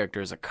Ritter's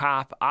character is a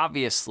cop.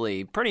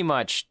 Obviously, pretty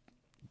much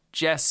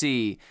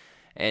Jesse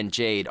and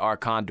Jade are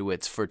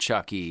conduits for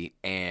Chucky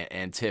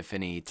and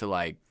Tiffany to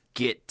like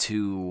get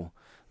to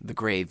the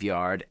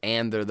graveyard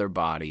and their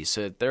bodies.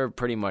 So they're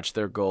pretty much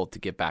their goal to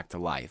get back to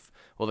life.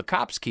 Well, the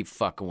cops keep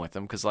fucking with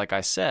them because, like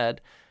I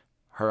said,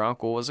 her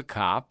uncle was a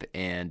cop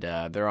and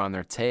they're on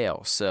their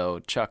tail. So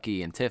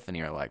Chucky and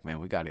Tiffany are like,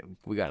 man, we got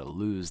to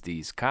lose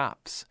these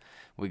cops.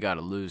 We got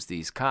to lose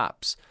these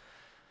cops.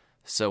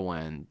 So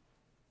when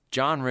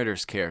John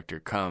Ritter's character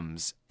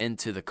comes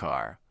into the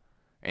car,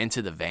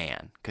 into the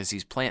van, because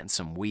he's planting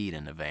some weed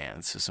in the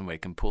van so somebody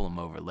can pull him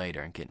over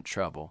later and get in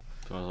trouble.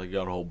 Sounds like you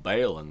got a whole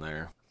bale in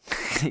there.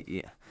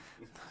 Yeah.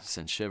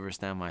 Send shivers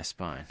down my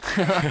spine.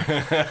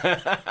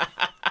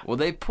 Well,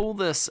 they pull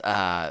this,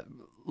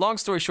 long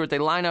story short, they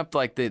line up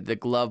like the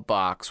glove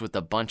box with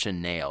a bunch of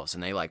nails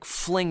and they like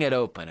fling it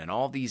open and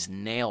all these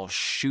nails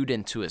shoot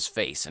into his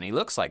face and he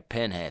looks like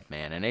Pinhead,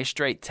 man, and they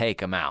straight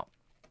take him out.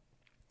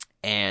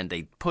 And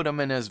they put him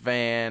in his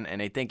van and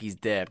they think he's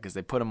dead because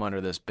they put him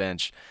under this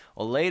bench.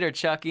 Well, later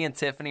Chucky and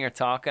Tiffany are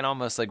talking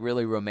almost like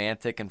really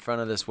romantic in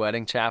front of this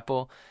wedding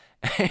chapel.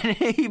 And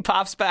he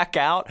pops back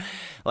out.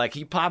 Like,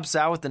 he pops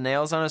out with the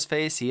nails on his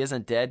face. He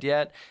isn't dead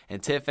yet.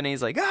 And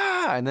Tiffany's like,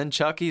 ah! And then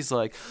Chucky's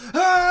like,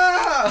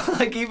 ah!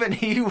 Like, even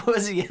he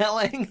was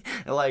yelling.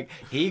 Like,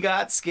 he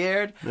got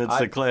scared. That's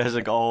the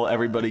classic,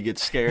 everybody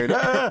gets scared.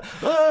 Ah,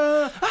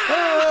 ah,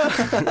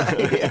 ah.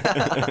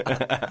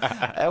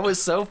 Yeah. It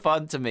was so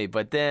fun to me.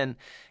 But then,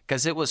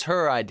 because it was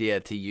her idea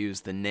to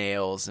use the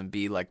nails and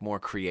be, like, more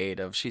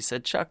creative, she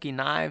said, Chucky,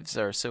 knives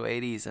are so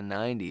 80s and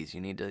 90s.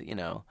 You need to,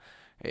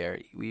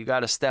 you got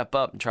to step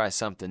up and try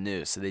something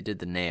new. So they did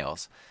the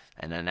nails.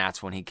 And then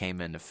that's when he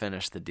came in to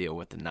finish the deal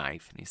with the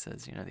knife. And he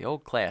says, the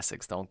old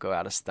classics don't go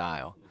out of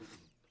style.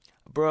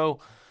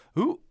 Bro,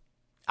 who,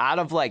 out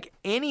of like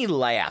any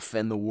laugh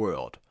in the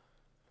world,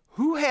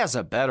 who has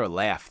a better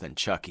laugh than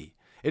Chucky?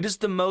 It is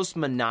the most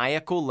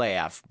maniacal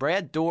laugh.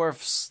 Brad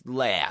Dourif's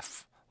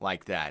laugh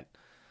like that.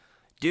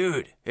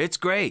 Dude, it's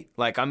great.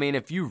 Like, I mean,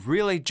 if you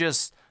really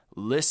just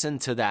listen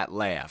to that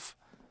laugh,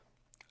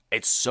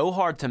 it's so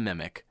hard to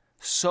mimic.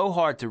 So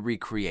hard to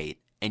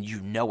recreate, and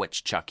it's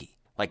Chucky.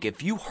 Like,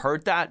 if you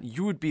heard that,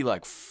 you would be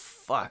like,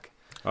 fuck.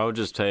 I would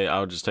just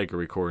take a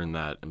recording of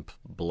that and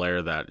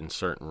blare that in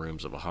certain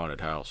rooms of a haunted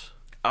house.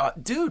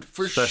 Dude,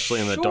 Especially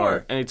in the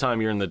dark.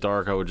 Anytime you're in the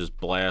dark, I would just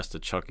blast a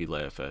Chucky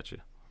laugh at you.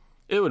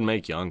 It would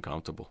make you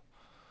uncomfortable.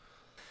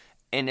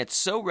 And it's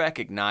so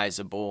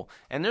recognizable,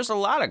 and there's a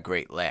lot of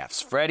great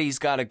laughs. Freddy's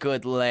got a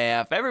good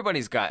laugh.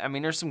 Everybody's got,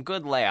 there's some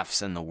good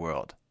laughs in the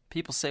world.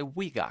 People say,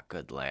 we got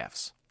good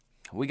laughs.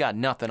 We got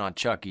nothing on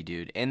Chucky,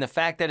 dude. And the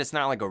fact that it's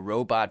not like a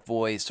robot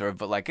voice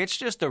but like it's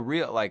just a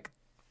real, like,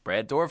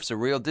 Brad Dourif's a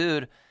real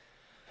dude.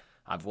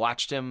 I've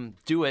watched him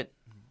do it,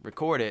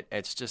 record it.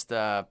 It's just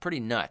pretty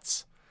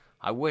nuts.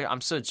 I'm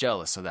so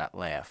jealous of that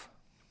laugh.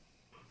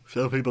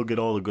 Some people get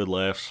all the good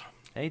laughs.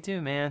 They do,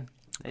 man.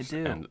 They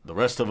do. And the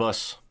rest of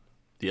us,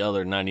 The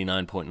other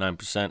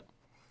 99.9%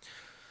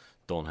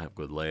 don't have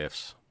good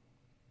laughs.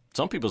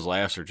 Some people's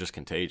laughs are just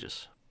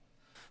contagious.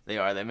 They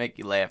are. They make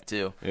you laugh,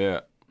 too. Yeah.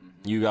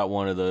 You got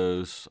one of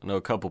those. I know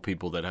a couple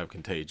people that have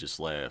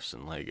contagious laughs,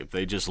 and like if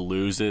they just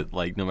lose it,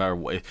 like no matter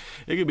what,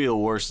 it could be the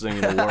worst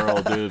thing in the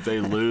world, dude. If they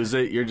lose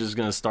it, you're just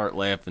gonna start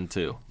laughing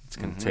too. It's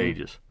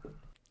contagious.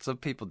 Some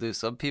people do.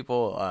 Some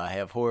people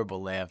have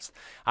horrible laughs.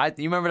 You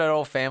remember that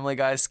old Family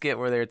Guy skit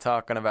where they were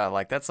talking about,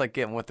 like, that's like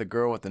getting with the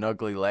girl with an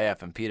ugly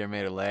laugh, and Peter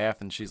made her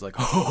laugh, and she's like,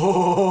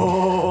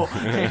 oh,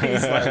 and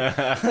he's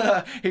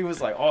like, he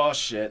was like, oh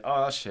shit.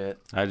 I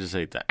just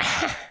hate that.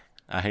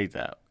 I hate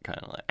that kind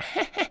of laugh.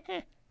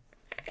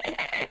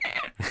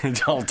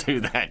 Don't do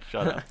that.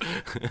 Shut up.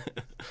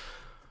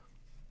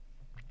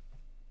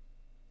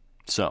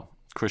 So,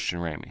 Christian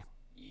Ramey.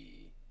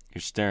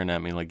 You're staring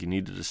at me like you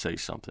needed to say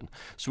something.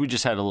 So we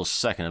just had a little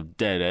second of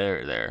dead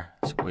air there.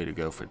 So way to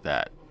go for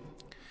that.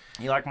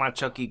 You like my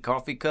Chucky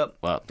coffee cup?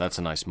 Well, that's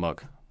a nice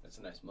mug. That's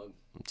a nice mug.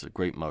 It's a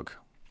great mug.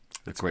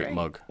 It's a great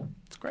mug.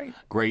 It's great.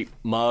 Great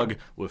mug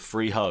with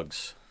free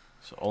hugs.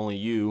 So only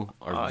you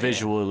are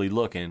visually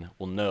looking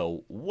will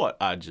know what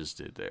I just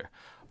did there.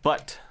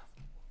 But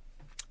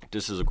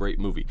this is a great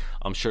movie.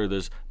 I'm sure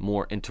there's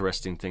more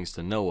interesting things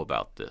to know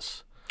about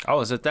this.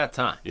 Oh, is it that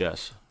time?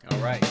 Yes. All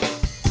right.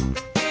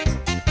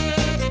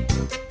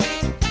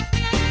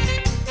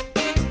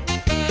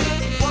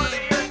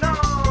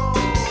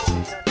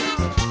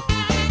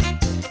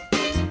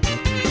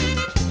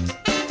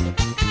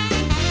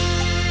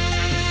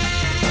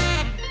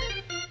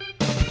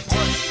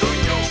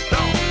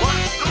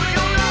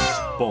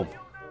 Boom.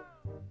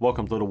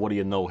 Welcome to the What Do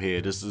You Know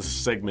here. This is a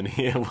segment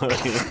here. God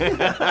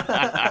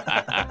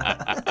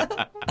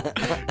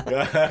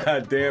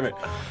damn it.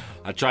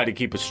 I tried to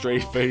keep a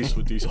straight face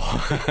with these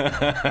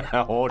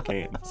Hall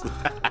cans.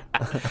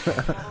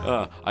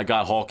 I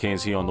got Hall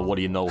cans here on the What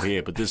Do You Know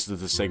here, but this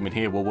is the segment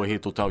here where we're here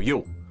to tell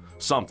you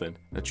something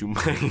that you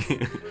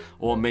may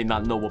or may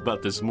not know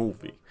about this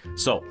movie.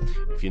 So,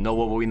 if you know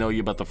what we know,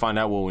 you're about to find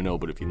out what we know.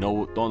 But if you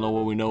don't know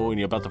what we know and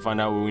you're about to find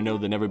out what we know,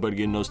 then everybody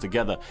getting those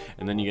together,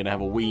 and then you're going to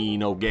have a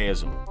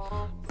wee-no-gasm.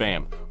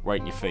 Bam,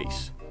 right in your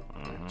face.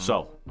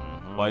 So,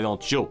 why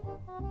don't you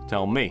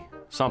tell me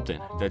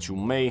something that you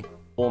may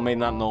or may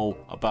not know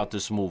about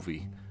this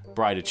movie,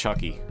 Bride of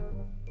Chucky?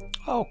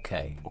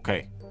 Okay.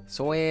 Okay.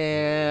 So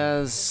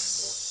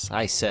as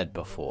I said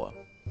before,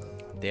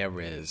 there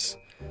is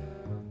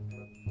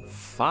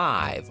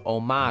 5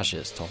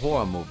 homages to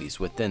horror movies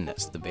within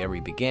this. The very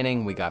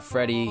beginning, we got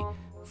Freddy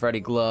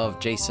Glove,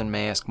 Jason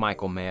Mask,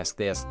 Michael Mask.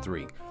 There's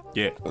 3.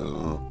 Yeah.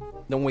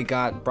 Then we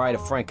got Bride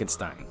of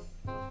Frankenstein.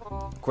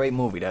 Great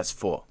movie, that's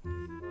 4.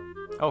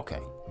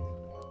 Okay.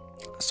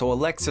 So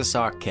Alexis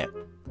Arquette.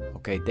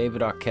 Okay,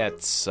 David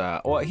Arquette's,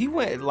 he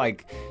went,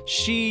 like,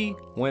 she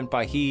went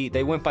by he,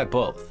 they went by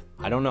both.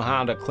 I don't know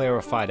how to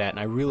clarify that, and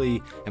I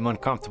really am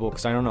uncomfortable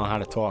because I don't know how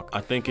to talk.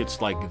 I think it's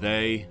like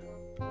they.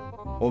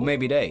 Or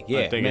maybe they,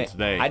 yeah. I think it's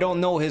they. I don't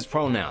know his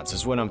pronouns,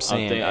 is what I'm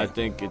saying. I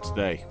think it's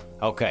they.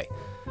 Okay.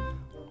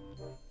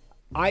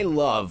 I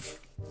loved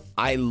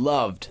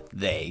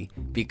they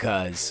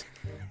because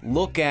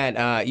look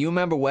at, you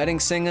remember Wedding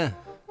Singer?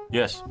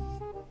 Yes.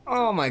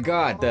 Oh my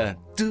God, the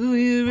 "Do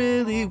you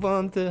really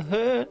want to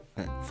hurt?"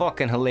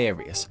 Fucking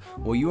hilarious.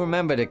 Well, you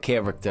remember the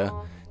character.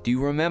 Do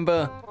you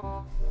remember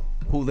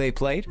who they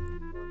played?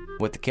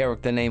 What the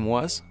character name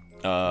was?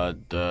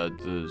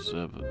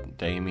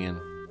 Damien.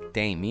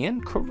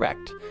 Damien,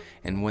 correct.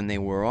 And when they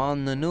were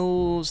on the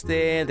news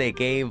there, they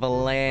gave a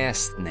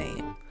last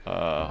name.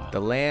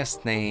 The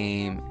last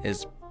name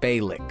is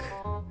Balick.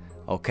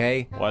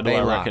 Okay? Why do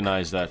I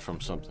recognize that from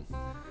something?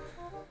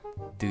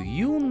 Do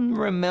you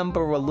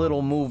remember a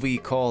little movie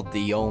called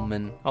The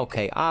Omen?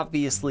 Okay,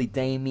 obviously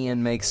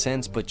Damien makes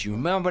sense, but you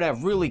remember that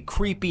really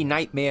creepy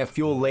nightmare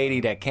fuel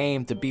lady that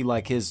came to be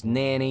like his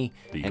nanny?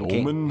 The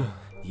Omen?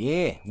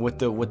 Yeah, with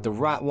the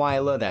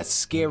Rottweiler, that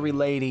scary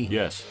lady.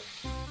 Yes.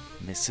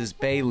 Mrs.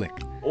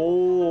 Balick.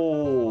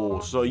 Oh,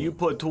 so you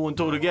put 2 and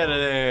 2 together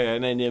there,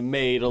 and then you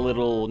made a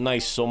little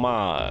nice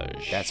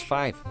homage. That's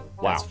 5. Wow.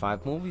 That's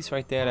 5 movies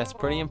right there. That's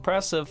pretty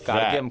impressive.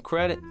 Gotta give him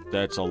credit.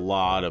 That's a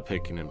lot of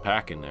picking and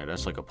packing there.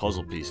 That's like a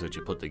puzzle piece that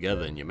you put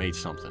together and you made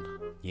something.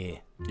 Yeah.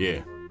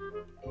 Yeah.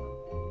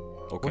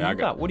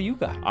 Okay, What do you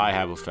got? I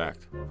have a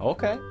fact.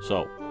 Okay.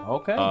 So,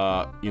 Okay.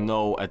 you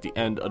know, at the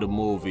end of the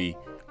movie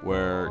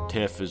where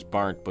Tiff is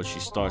burnt, but she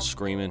starts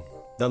screaming.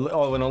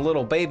 When a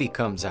little baby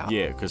comes out.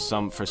 Yeah, because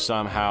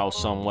somehow,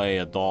 some way,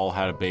 a doll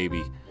had a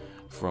baby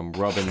from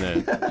rubbing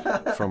their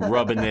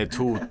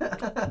two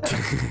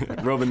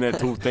rubbing their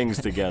 2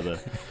 things together,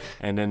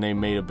 and then they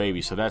made a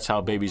baby. So that's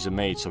how babies are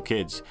made. So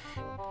kids,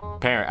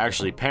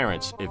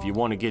 parents, if you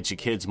want to get your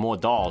kids more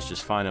dolls,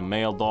 just find a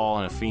male doll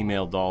and a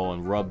female doll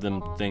and rub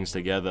them things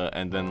together,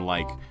 and then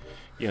I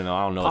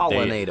don't know,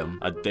 pollinate them.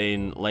 A day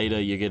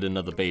later you get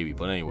another baby.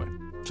 But anyway.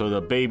 So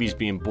the baby's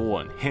being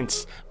born,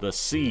 hence the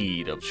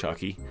seed of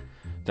Chucky.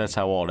 That's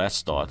how all that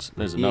starts.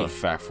 There's another Yeah.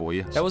 fact for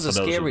you. That was a For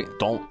those who scary-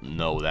 don't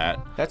know that.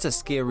 That's a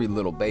scary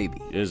little baby.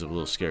 It is a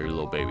little scary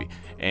little baby.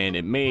 And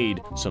it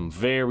made some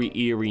very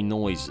eerie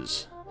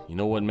noises. You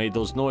know what made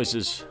those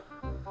noises?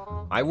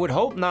 I would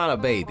hope not a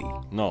baby.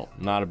 No,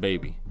 not a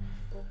baby.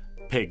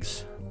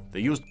 Pigs. They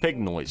used pig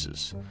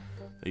noises.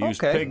 They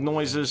used Okay. pig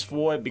noises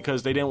for it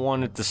because they didn't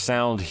want it to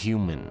sound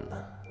human.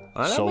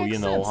 That So makes you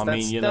know, sense. I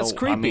mean, That's I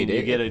creepy. mean, you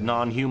They- get a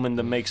non-human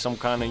to make some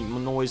kind of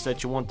noise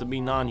that you want to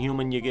be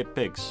non-human. You get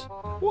pigs.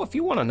 Well, if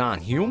you want a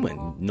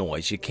non-human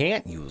noise, you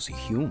can't use a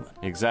human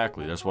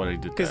Exactly. That's why they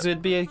did because that.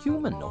 it'd be a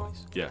human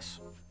noise. Yes.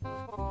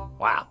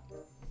 Wow.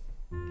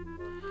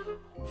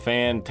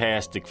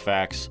 Fantastic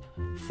facts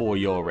for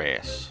your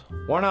ass.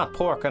 We're not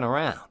porking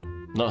around.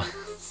 No.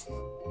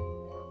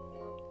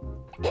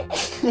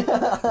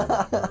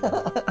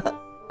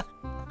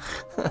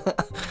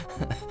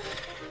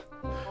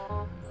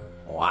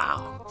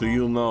 Wow. Do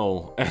you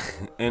know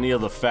any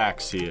other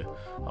facts here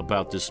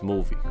about this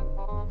movie?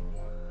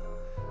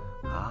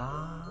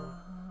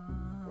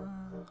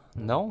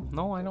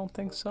 No, I don't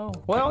think so.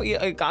 Well,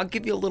 yeah, I'll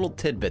give you a little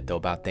tidbit though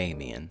about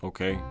Damien.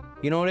 Okay.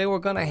 You know, they were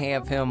gonna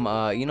have him.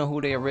 You know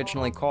who they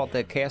originally called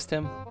that cast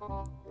him?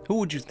 Who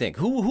would you think?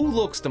 Who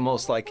looks the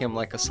most like him,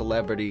 like a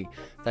celebrity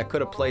that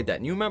could have played that?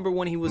 And you remember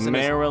when he was in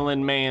his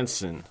Marilyn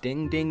Manson.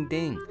 Ding Ding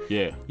Ding?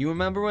 Yeah. You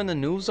remember in the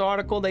news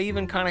article they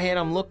even kind of had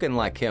him looking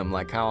like him,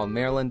 like how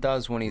Marilyn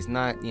does when he's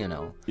not, you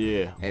know,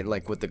 Yeah.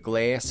 like with the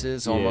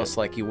glasses, almost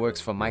like he works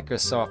for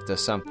Microsoft or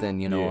something,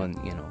 you know, Yeah.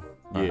 and you know.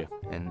 Yeah.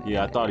 And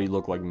Yeah, I thought he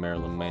looked like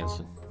Marilyn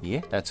Manson. yeah,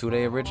 that's who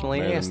they originally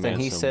Marilyn asked, and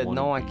he Manson said,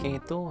 "No, I wanted to be-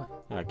 can't do it."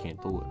 Yeah, I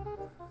can't do it.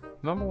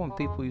 Remember when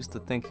people used to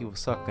think he was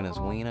sucking his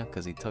wiener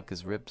because he took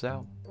his ribs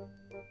out?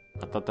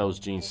 I thought that was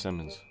Gene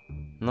Simmons.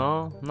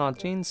 No,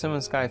 Gene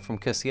Simmons guy from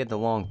Kiss, he had the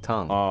long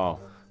tongue. Oh.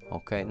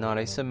 Okay, no,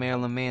 they said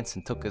Marilyn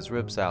Manson took his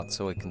ribs out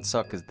so he can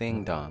suck his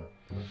ding dong.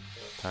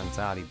 Turns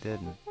out he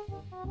didn't.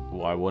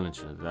 Why wouldn't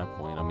you at that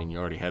point? I mean, you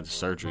already had the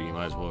surgery. You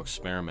might as well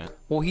experiment.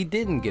 Well, he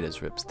didn't get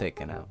his ribs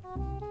taken out.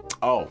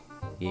 Oh.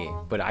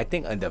 Yeah, but I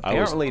think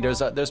apparently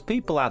there's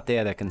people out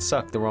there that can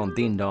suck their own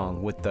ding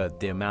dong with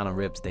the amount of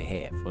ribs they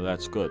have. Well,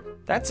 that's good.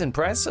 That's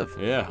impressive.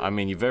 Yeah, I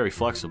mean, you're very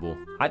flexible.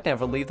 I'd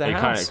never leave the It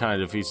house.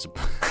 kind of defeats the...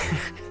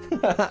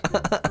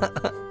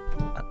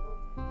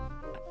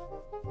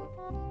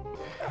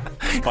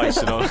 Spice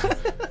it up.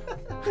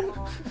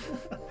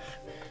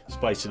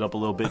 Spice it up a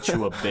little bit.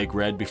 Chew a Big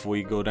Red before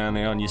you go down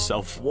there on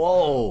yourself.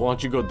 Whoa. Why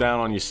don't you go down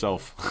on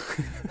yourself?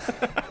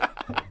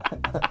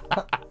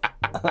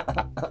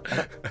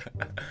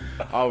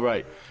 All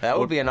right. That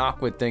would be an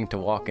awkward thing to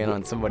walk in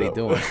on somebody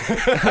doing.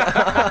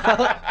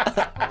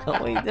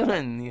 What are you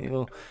doing?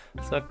 You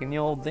sucking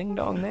your old ding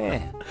dong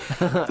there.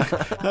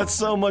 That's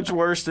so much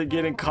worse than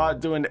getting caught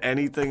doing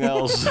anything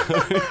else.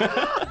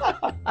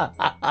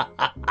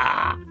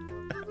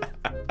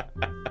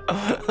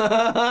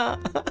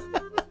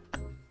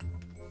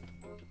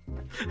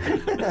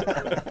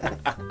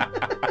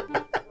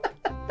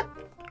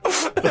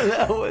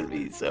 That would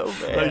be so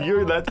bad.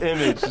 Like that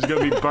image is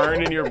gonna be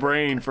burned in your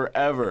brain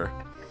forever.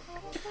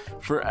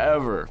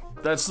 Forever.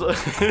 That's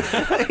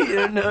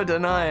You're no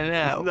denying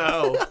that.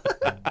 no.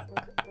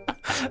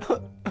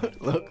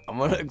 Look, I'm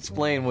gonna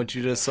explain what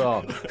you just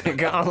saw. It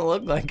kind of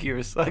looked like you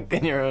were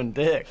sucking your own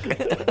dick.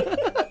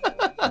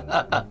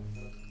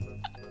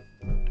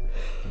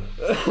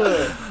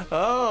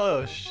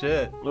 Oh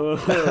shit!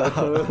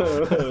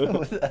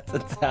 That's a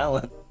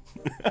talent.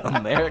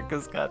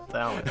 America's Got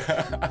Talent.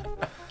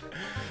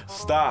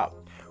 Stop.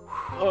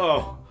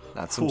 Oh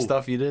That's some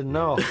stuff you didn't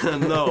know.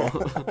 no.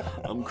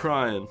 I'm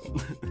crying.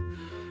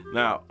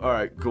 Now, all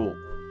right, cool.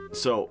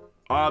 So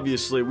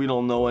obviously we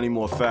don't know any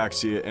more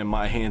facts here, and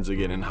my hands are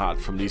getting hot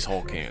from these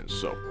Hulk hands.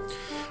 So,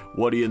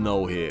 what do you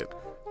know here?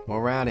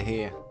 We're out of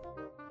here.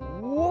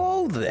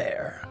 Whoa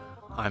there.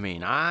 I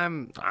mean,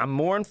 I'm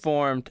more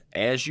informed,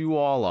 as you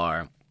all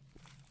are,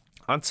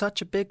 on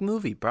such a big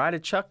movie, Bride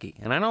of Chucky.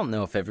 And I don't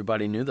know if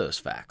everybody knew those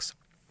facts.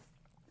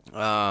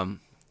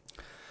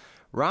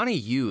 Ronnie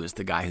Yu is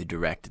the guy who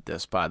directed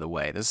this, by the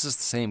way. This is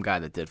the same guy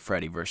that did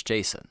Freddy vs.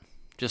 Jason.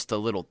 Just a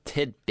little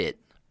tidbit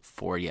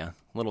for you.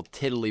 Little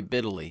tiddly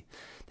biddly.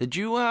 Did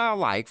you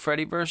like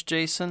Freddy vs.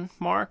 Jason,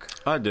 Mark?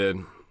 I did.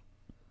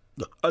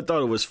 I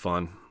thought it was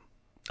fun.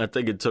 I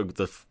think it took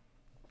the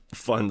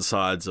fun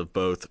sides of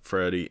both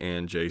Freddy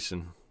and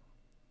Jason.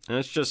 And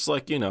it's just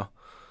like,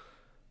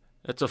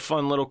 it's a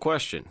fun little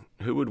question.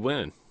 Who would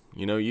win?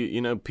 You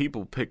know,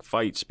 people pick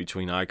fights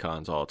between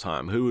icons all the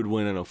time. Who would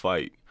win in a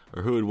fight?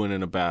 Or who would win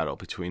in a battle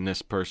between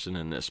this person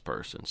and this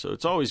person? So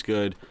it's always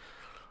good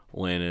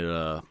when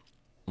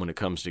it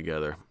comes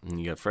together. And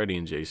you got Freddy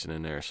and Jason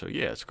in there. So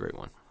yeah, it's a great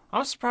one.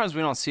 I'm surprised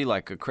we don't see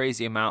like a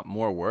crazy amount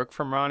more work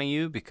from Ronnie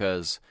Yu,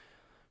 because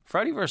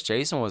Freddy vs.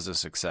 Jason was a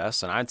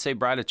success, and I'd say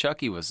Bride of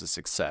Chucky was a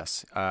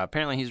success.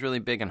 Apparently he's really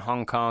big in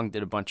Hong Kong,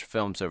 did a bunch of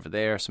films over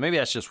there, so maybe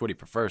that's just what he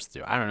prefers to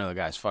do. I don't know the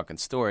guy's fucking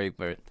story,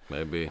 but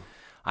Maybe.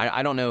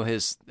 I don't know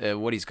his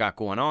what he's got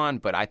going on,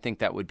 but I think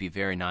that would be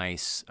very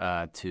nice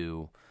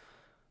to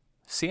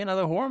see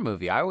another horror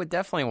movie. I would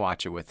definitely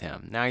watch it with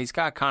him. Now, he's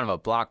got kind of a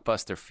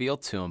blockbuster feel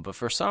to him, but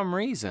for some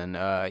reason,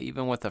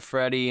 even with a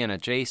Freddy and a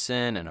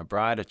Jason and a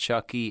Bride of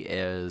Chucky,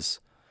 as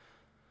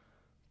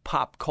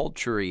pop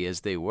culture-y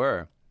as they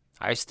were,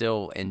 I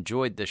still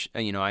enjoyed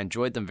I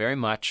enjoyed them very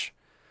much.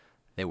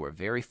 They were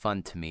very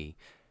fun to me.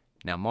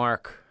 Now,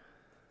 Mark,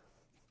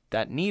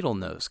 that Needle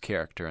Nose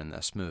character in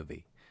this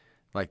movie,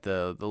 like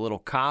the little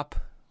cop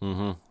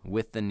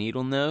with the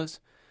needle nose,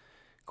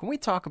 can we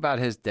talk about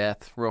his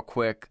death real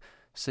quick?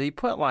 So he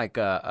put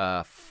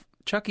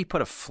Chucky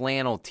put a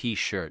flannel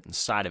T-shirt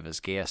inside of his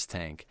gas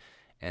tank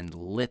and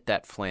lit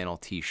that flannel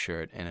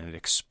T-shirt, and it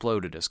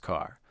exploded his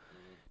car.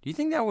 Do you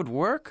think that would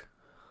work?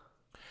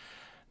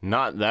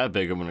 Not that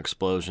big of an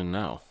explosion,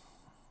 no.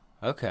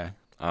 Okay.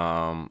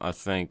 I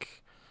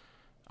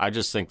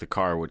just think the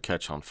car would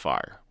catch on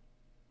fire.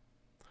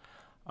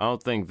 I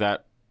don't think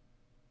that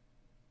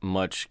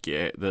much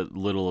that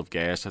little of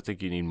gas. I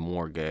think you need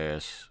more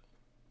gas.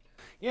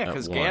 Yeah,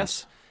 because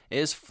gas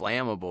is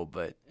flammable,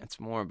 but it's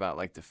more about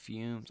like the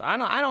fumes. I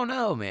don't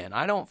know, man.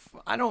 I don't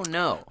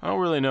know. I don't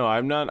really know.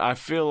 I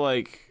feel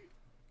like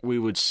we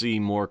would see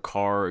more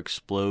car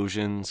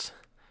explosions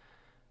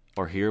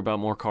or hear about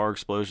more car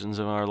explosions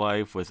in our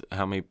life with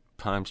how many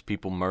times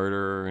people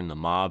murder and the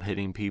mob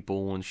hitting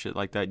people and shit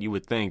like that. You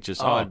would think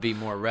just it'd be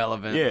more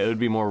relevant. Yeah, it would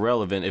be more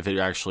relevant if it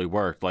actually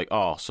worked. Like,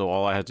 so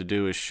all I have to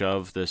do is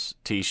shove this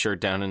T-shirt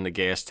down in the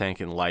gas tank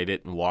and light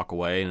it and walk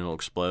away and it'll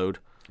explode.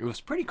 It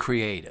was pretty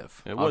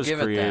creative. It was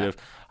creative.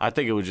 I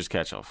think it would just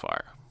catch on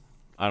fire.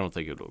 I don't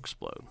think it will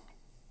explode.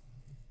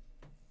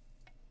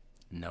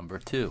 Number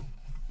 2.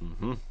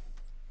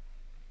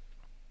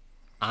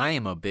 I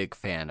am a big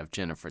fan of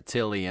Jennifer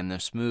Tilly in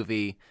this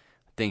movie.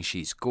 I think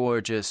she's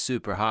gorgeous,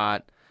 super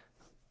hot.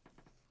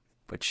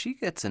 But she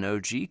gets an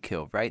OG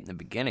kill right in the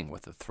beginning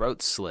with a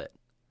throat slit.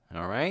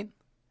 All right?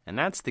 And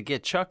that's to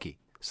get Chucky.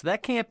 So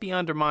that can't be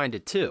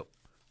undermined too.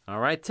 All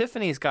right?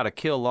 Tiffany's got a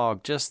kill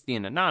log just,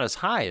 not as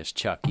high as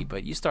Chucky,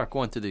 but you start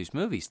going through these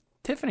movies,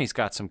 Tiffany's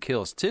got some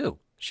kills too.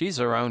 She's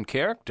her own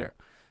character.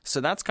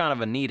 So that's kind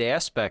of a neat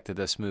aspect of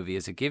this movie,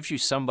 is it gives you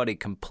somebody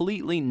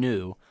completely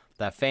new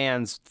that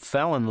fans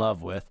fell in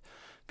love with.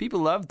 People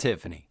love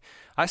Tiffany.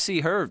 I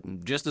see her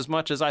just as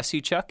much as I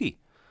see Chucky.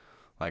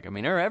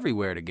 They're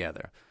everywhere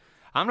together.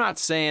 I'm not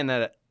saying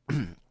that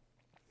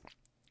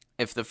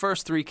if the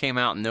first 3 came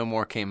out and no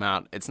more came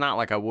out, it's not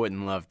like I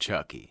wouldn't love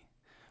Chucky.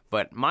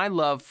 But my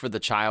love for the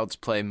Child's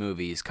Play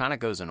movies kind of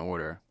goes in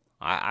order.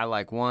 I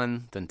like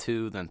 1, then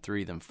 2, then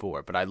 3, then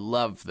 4. But I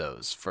love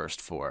those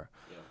first 4.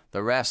 Yeah.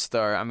 The rest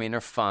are,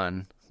 they're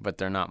fun, but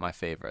they're not my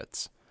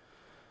favorites.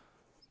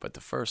 But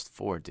the first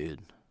 4, dude,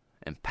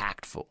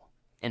 impactful.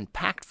 And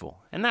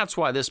that's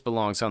why this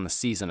belongs on the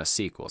season of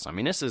sequels.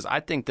 I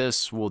think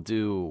this will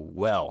do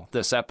well,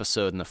 this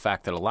episode, and the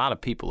fact that a lot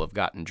of people have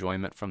got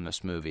enjoyment from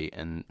this movie.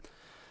 And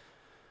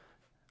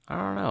I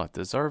don't know, it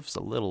deserves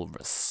a little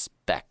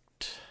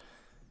respect.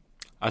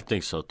 I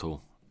think so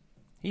too.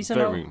 He's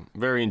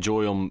very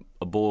enjoyable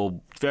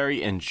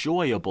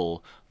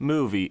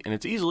movie, and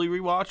it's easily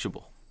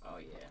rewatchable. Oh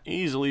yeah,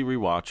 easily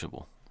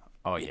rewatchable.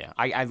 Oh yeah,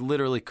 I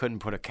literally couldn't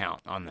put a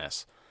count on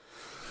this.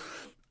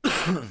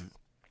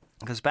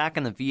 Because back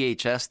in the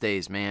VHS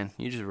days, man,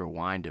 you just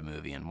rewind a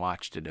movie and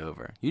watched it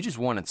over. You just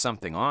wanted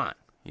something on.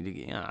 I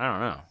don't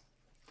know.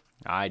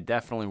 I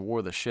definitely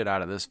wore the shit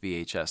out of this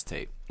VHS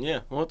tape.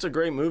 Yeah, well, it's a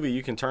great movie.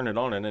 You can turn it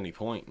on at any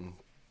point and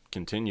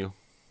continue,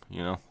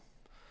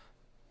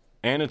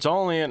 And it's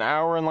only an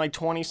hour and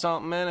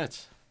 20-something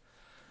minutes.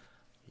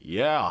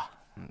 Yeah.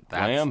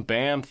 Bam,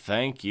 bam,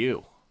 thank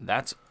you.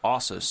 That's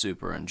also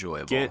super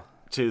enjoyable. Get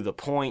to the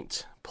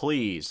point,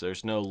 please.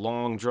 There's no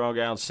long,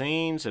 drug-out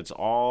scenes. It's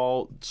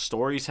all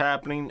stories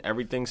happening.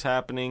 Everything's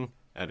happening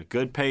at a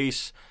good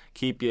pace.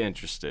 Keep you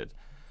interested,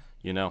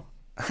 So.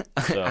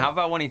 How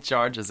about when he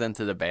charges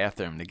into the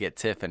bathroom to get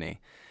Tiffany?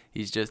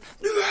 He's just...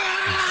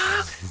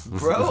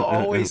 Bro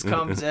always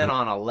comes in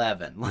on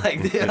 11.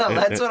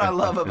 That's what I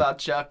love about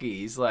Chucky.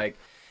 He's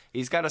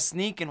got to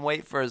sneak and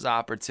wait for his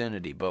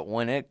opportunity, but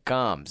when it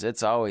comes,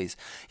 it's always,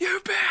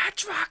 "You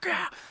bitch,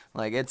 fucker!"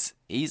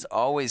 He's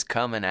always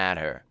coming at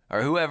her,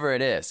 or whoever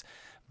it is.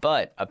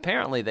 But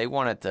apparently they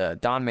wanted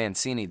Don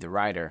Mancini, the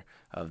writer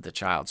of The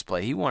Child's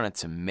Play, he wanted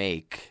to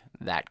make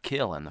that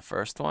kill in the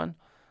first one,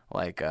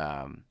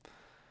 Aunt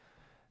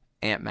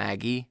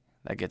Maggie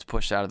that gets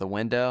pushed out of the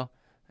window.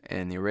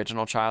 In the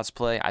original Child's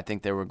Play, I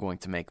think they were going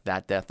to make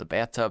that death the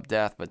bathtub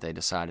death, but they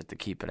decided to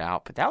keep it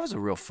out. But that was a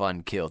real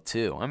fun kill,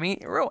 too.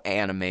 Real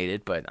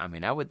animated, but,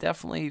 I would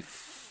definitely...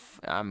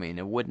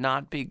 it would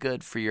not be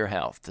good for your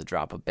health to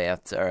drop a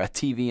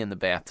TV in the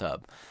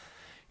bathtub.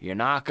 You're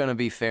not going to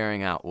be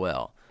faring out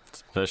well.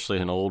 Especially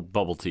an old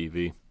bubble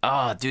TV.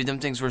 Oh, dude, them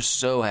things were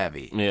so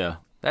heavy. Yeah.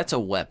 That's a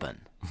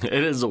weapon.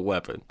 It is a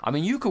weapon.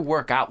 You could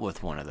work out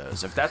with one of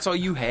those. If that's all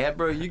you had,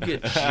 bro, you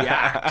get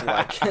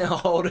jacked.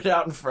 Hold it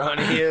out in front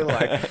of you.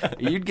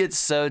 You'd get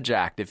so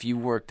jacked if you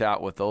worked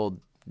out with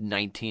old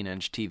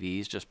 19-inch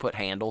TVs, just put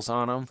handles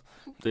on them.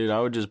 Dude, I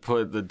would just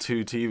put the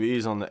 2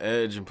 TVs on the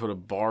edge and put a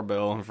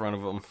barbell in front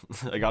of them.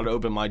 I got to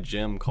open my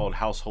gym called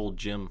Household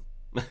Gym.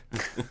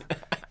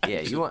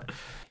 Yeah,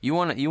 you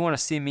want to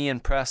see me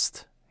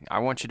impressed? I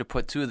want you to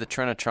put 2 of the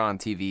Trinitron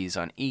TVs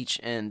on each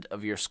end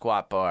of your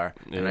squat bar.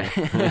 Yeah.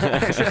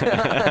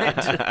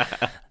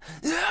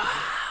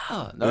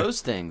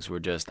 Those things were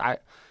just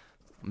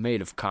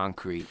made of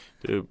concrete.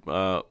 Dude,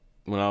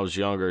 when I was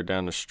younger,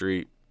 down the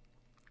street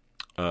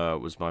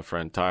was my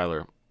friend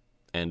Tyler,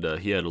 and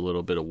he had a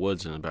little bit of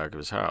woods in the back of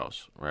his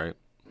house, right?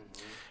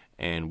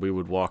 And we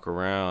would walk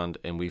around,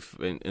 and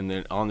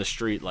then on the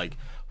street, like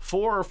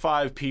 4 or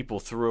 5 people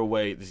threw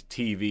away the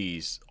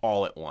TVs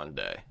all at one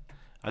day.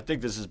 I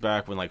think this is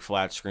back when like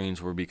flat screens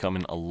were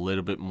becoming a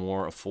little bit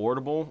more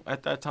affordable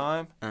at that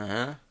time.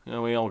 Uh-huh. You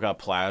know, we all got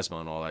plasma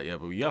and all that yet,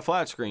 but we got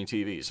flat screen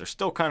TVs. They're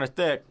still kind of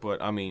thick, but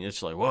I mean,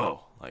 it's like,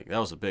 whoa, like that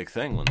was a big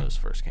thing when those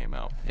first came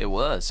out. It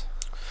was.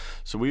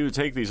 So we would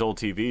take these old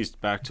TVs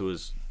back to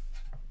his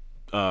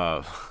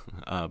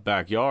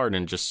backyard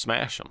and just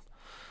smash them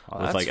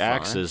with like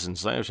axes and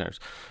slam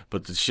shatters.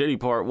 But the shitty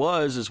part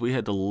is we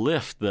had to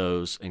lift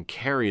those and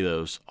carry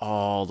those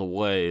all the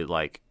way,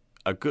 like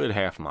a good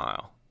half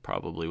mile.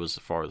 Probably was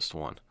the farthest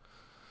one.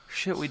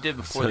 Shit, we did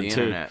before the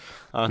internet.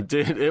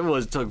 Dude,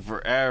 it took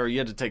forever. You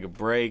had to take a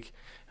break.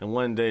 And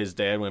one day his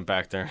dad went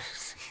back there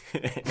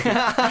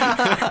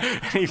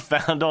and he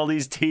found all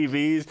these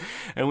TVs,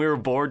 and we were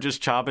bored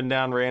just chopping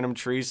down random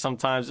trees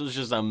sometimes. It was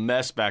just a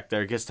mess back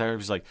there. It gets there,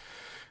 he's like,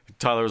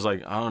 Tyler was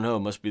like, I don't know,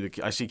 it must be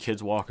I see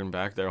kids walking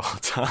back there all the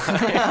time.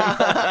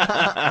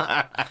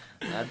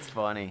 That's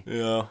funny.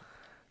 Yeah.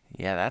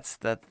 Yeah, that's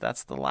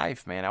the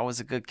life, man. That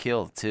was a good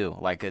kill, too.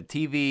 Like a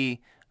TV,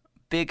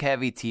 big,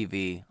 heavy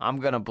TV.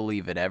 I'm going to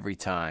believe it every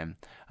time.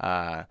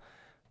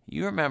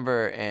 You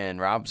remember in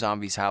Rob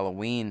Zombie's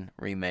Halloween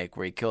remake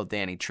where he killed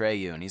Danny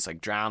Trejo and he's like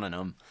drowning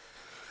him.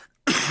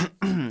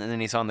 And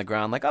then he's on the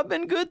ground like, I've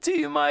been good to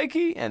you,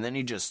 Mikey. And then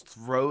he just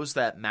throws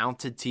that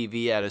mounted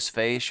TV at his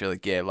face. You're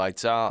like, yeah,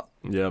 lights out.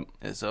 Yep.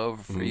 It's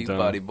over for you, done.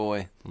 buddy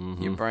boy.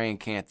 Mm-hmm. Your brain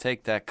can't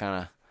take that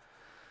kind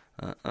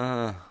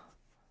of...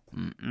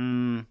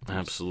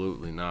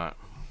 Absolutely not.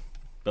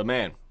 But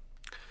man,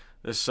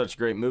 this is such a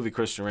great movie,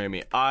 Christian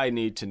Ramey. I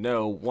need to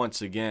know,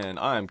 once again,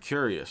 I'm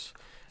curious.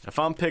 If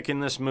I'm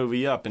picking this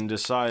movie up and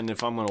deciding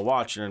if I'm going to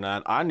watch it or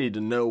not, I need to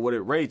know what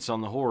it rates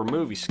on the horror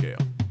movie scale.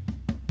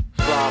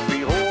 Sloppy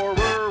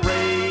horror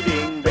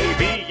rating,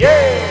 baby,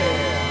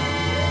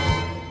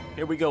 yeah!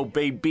 Here we go,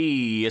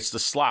 baby. It's the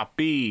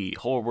Sloppy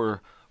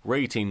horror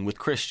rating with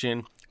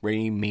Christian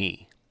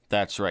Ramey.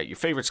 That's right. Your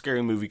favorite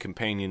scary movie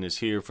companion is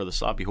here for the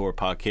Sloppy Horror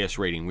Podcast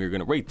rating. We're going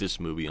to rate this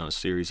movie on a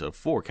series of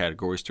 4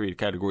 categories. 3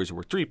 categories are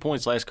worth 3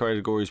 points. Last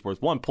category is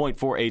worth 1 point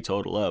for a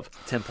total of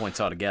 10 points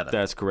altogether.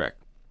 That's correct.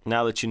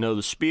 Now that you know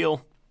the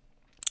spiel,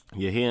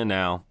 you're here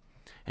now.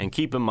 And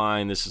keep in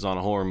mind, this is on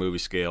a horror movie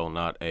scale,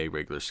 not a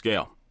regular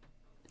scale.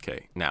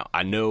 Okay. Now,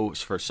 I know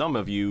for some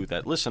of you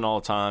that listen all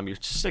the time, you're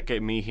sick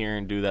of me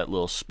hearing do that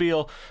little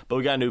spiel, but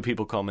we got new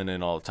people coming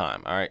in all the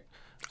time, all right?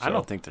 I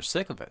don't think they're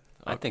sick of it.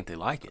 I think they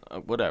like it.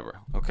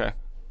 Whatever, okay?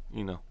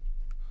 You know.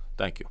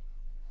 Thank you.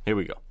 Here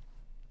we go.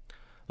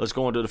 Let's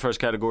go into the first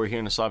category here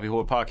in the Sloppy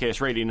Horror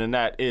Podcast rating, and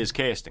that is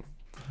casting.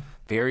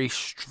 Very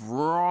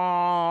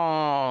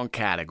strong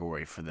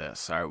category for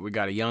this. All right, we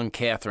got a young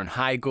Katherine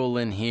Heigl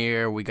in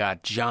here. We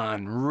got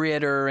John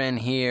Ritter in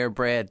here,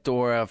 Brad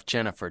Dourif,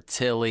 Jennifer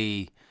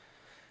Tilly.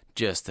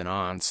 Just an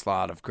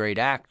onslaught of great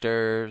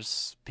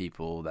actors,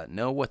 people that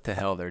know what the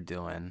hell they're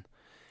doing.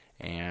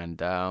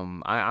 And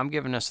I'm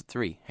giving us a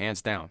 3,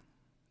 hands down.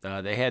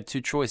 They had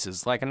 2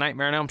 choices, like a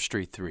Nightmare on Elm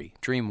Street 3,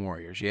 Dream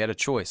Warriors. You had a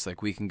choice,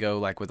 like we can go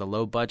like with a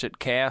low-budget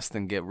cast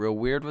and get real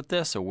weird with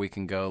this, or we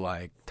can go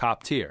like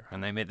top tier.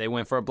 And they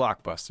went for a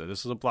blockbuster.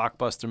 This is a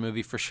blockbuster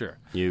movie for sure.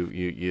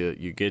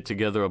 You get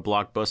together a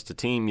blockbuster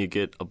team, you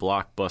get a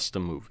blockbuster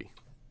movie.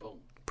 Boom.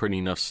 Pretty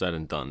enough said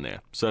and done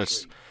there. So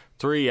that's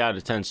 3 out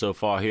of 10 so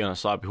far here on the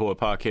Sloppy Horror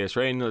Podcast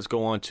rating. Let's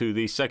go on to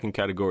the second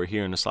category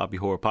here in the Sloppy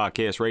Horror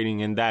Podcast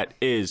rating, and that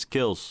is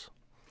kills.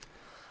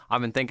 I've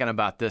been thinking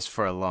about this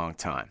for a long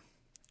time,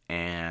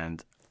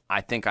 and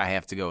I think I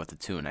have to go with the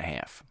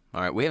 2.5.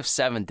 All right, we have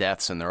 7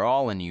 deaths, and they're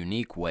all in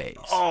unique ways.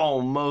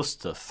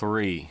 Almost a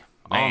 3.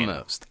 Man.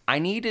 Almost. I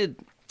needed...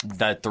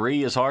 That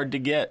 3 is hard to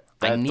get.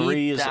 That I need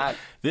 3 is... that.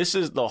 This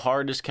is the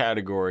hardest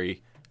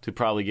category to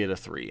probably get a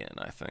 3 in,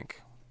 I think.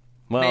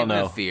 Well, Maybe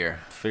no. Fear.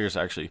 Fear's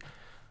actually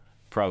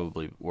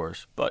probably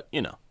worse, but,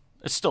 you know,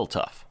 it's still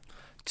tough.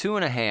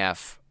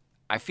 2.5,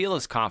 I feel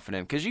as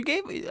confident, because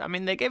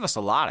they gave us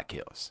a lot of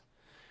kills.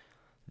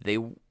 They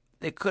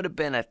could have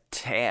been a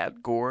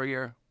tad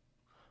gorier,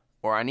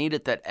 or I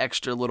needed that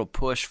extra little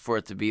push for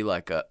it to be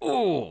like a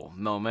ooh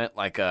moment,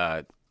 like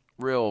a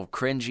real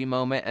cringy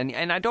moment,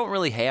 and I don't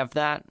really have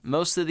that.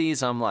 Most of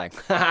these I'm like,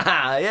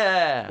 ha,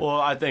 yeah. Well,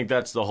 I think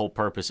that's the whole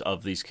purpose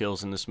of these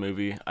kills in this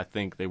movie. I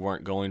think they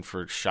weren't going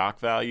for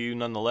shock value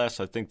nonetheless.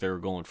 I think they were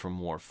going for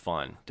more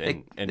fun.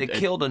 They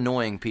killed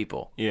annoying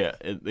people. Yeah,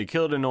 they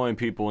killed annoying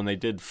people, and they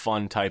did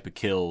fun type of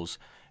kills.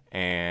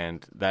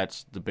 And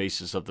that's the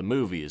basis of the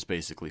movie, is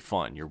basically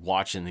fun. You're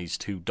watching these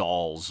two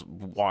dolls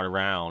walk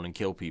around and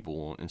kill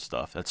people and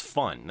stuff. That's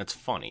fun. That's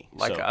funny.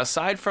 Like,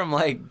 aside from,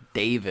 like,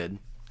 David,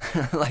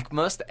 like,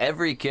 most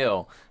every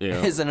kill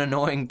is an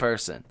annoying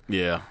person.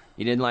 Yeah.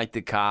 You didn't like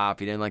the cop.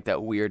 You didn't like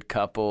that weird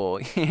couple.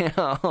 You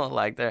know,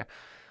 like,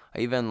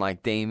 even,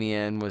 like,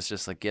 Damien was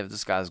just like, yeah,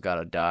 this guy's got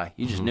to die.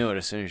 You just knew it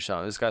as soon as you saw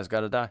him. This guy's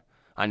got to die.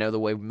 I know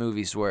the way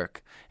movies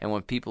work. And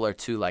when people are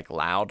too, like,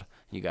 loud,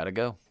 you got to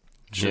go.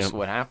 Just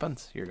what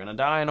happens. You're going to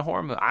die in a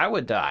horror movie. I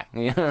would die.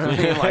 You know what I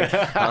mean? Like,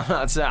 I'm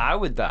not saying I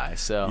would die.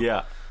 So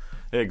yeah,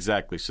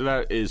 exactly. So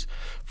that is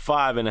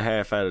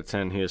 5.5 out of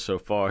 10 here so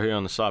far here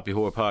on the Sloppy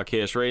Horror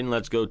Podcast rating.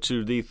 Let's go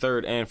to the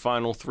third and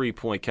final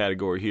 3-point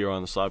category here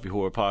on the Sloppy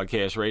Horror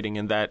Podcast rating,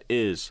 and that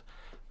is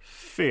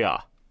fear.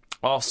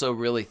 Also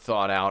really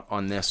thought out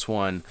on this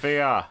one.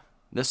 Fear.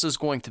 This is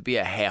going to be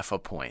a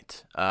 0.5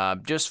 point.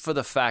 Just for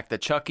the fact that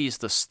Chucky's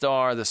the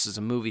star. This is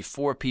a movie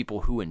for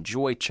people who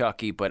enjoy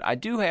Chucky, but I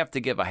do have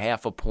to give a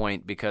 0.5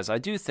 point because I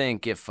do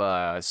think if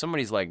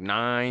somebody's like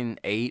 9,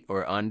 8,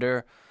 or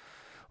under,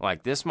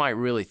 like, this might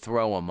really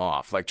throw them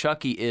off. Like,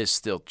 Chucky is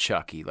still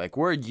Chucky. Like,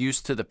 we're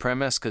used to the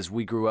premise because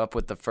we grew up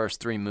with the first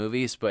 3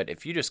 movies, but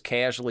if you just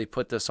casually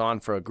put this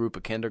on for a group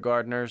of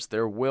kindergartners,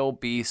 there will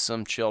be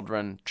some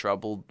children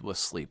troubled with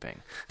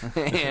sleeping.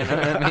 You know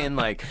what I mean?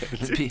 Like,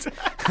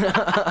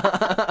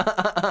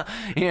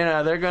 you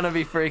know, they're going to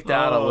be freaked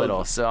out a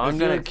little. So I'm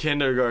going to... a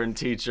kindergarten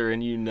teacher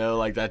and you know,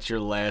 like, that's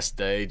your last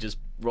day, just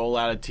roll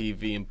out a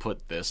TV and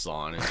put this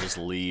on and just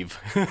leave.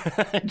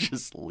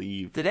 Just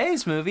leave.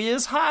 Today's movie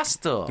is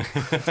Hostel.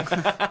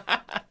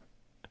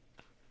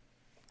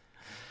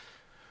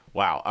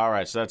 Wow. All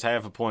right, so that's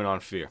 0.5 point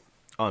on fear.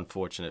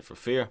 Unfortunate for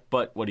fear,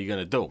 but what are you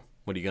going to do?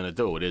 What are you going to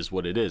do? It is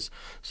what it is.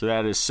 So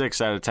that is 6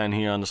 out of 10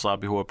 here on the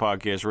Sloppy Horror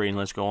Podcast rating.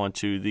 Let's go on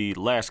to the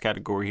last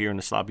category here in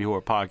the Sloppy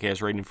Horror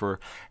Podcast rating for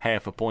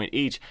 0.5 point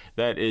each.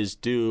 That is,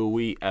 do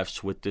we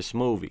F's with this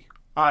movie?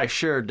 I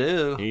sure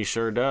do. He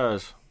sure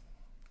does.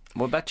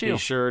 What about you? He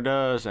sure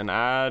does, and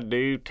I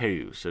do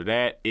too. So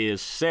that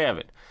is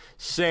 7.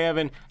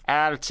 7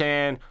 out of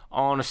 10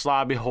 on the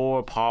Sloppy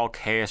Horror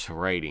Podcast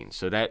rating.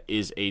 So that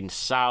is a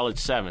solid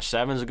 7.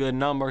 7's a good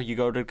number. You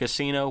go to the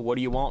casino, what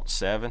do you want?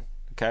 7.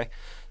 Okay?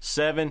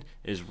 7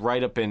 is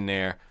right up in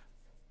there.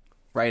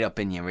 Right up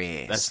in your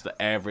ears. That's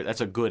the average.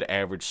 That's a good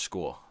average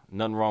score.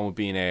 Nothing wrong with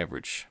being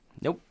average.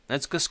 Nope.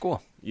 That's a good score.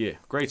 Yeah,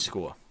 great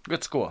score.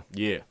 Good score.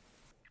 Yeah.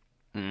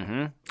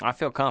 I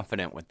feel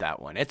confident with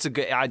that one. It's a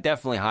good. I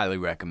definitely highly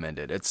recommend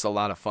it. It's a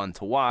lot of fun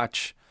to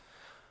watch.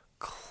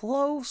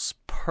 Close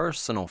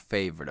personal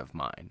favorite of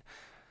mine.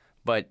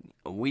 But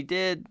we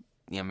did,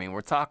 I mean,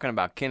 we're talking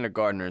about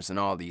kindergartners and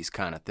all these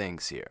kind of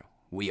things here.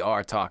 We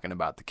are talking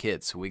about the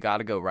kids, so we got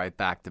to go right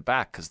back to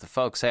back because the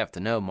folks have to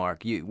know,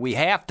 Mark. We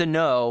have to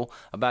know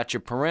about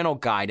your parental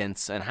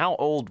guidance and how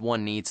old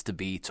one needs to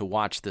be to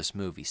watch this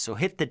movie. So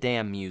hit the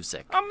damn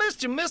music. I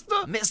missed you, mister.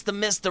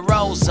 Mr.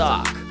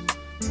 Rozak.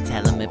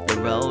 Tell them if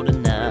they're old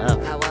enough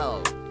How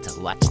old? to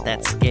watch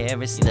that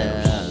scary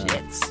stuff.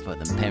 Shits. For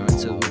the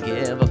parents who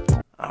give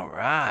up. All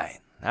right.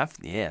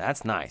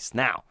 That's nice.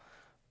 Now,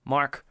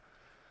 Mark,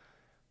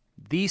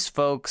 these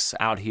folks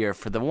out here,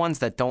 for the ones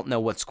that don't know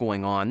what's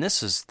going on,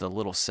 this is the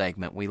little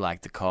segment we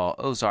like to call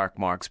Ozark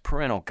Mark's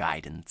Parental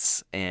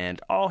Guidance.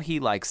 And all he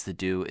likes to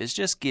do is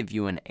just give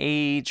you an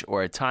age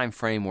or a time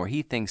frame where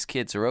he thinks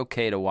kids are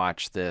okay to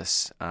watch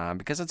this,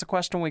 because it's a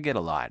question we get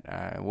a lot.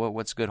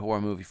 What's a good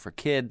horror movie for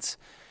kids?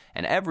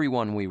 And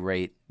everyone we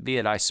rate, be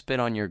it I Spit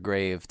on Your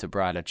Grave to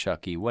Bride of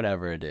Chucky,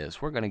 whatever it is,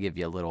 we're going to give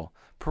you a little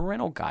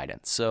parental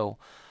guidance. So,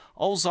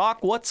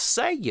 Ozark, what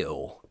say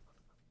you?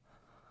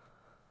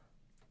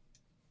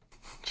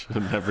 Should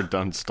have never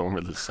done Storm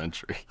of the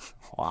Century.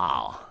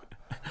 Wow.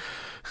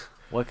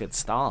 Wicked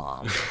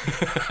Storm.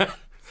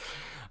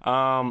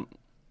 I'm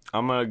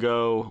going to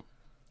go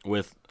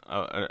with,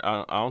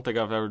 I don't think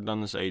I've ever done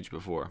this age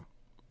before.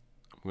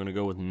 I'm going to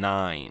go with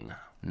 9.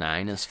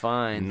 9 is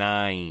fine.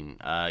 9.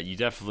 You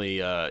definitely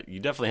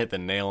hit the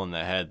nail on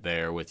the head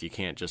there with you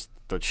can't just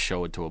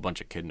show it to a bunch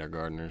of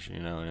kindergartners, you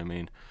know what I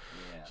mean?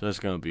 Yeah. So that's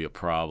going to be a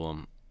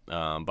problem.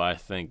 But I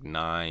think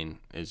 9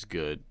 is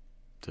good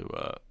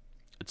to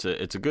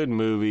it's a good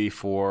movie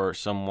for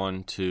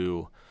someone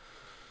to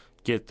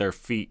get their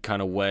feet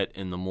kind of wet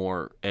in the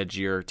more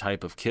edgier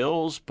type of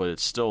kills, but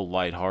it's still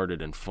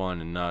lighthearted and fun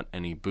and not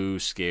any boo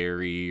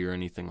scary or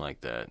anything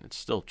like that. It's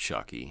still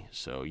Chucky,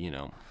 so, you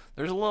know.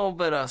 There's a little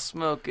bit of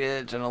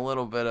smokage and a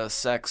little bit of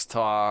sex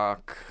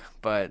talk,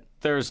 but...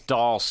 There's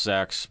doll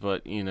sex,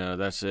 but, you know,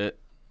 that's it.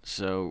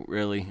 So,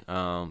 really,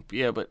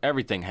 yeah, but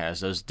everything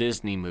has. Those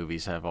Disney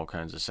movies have all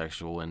kinds of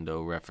sexual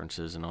window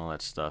references and all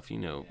that stuff. You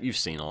know, you've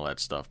seen all that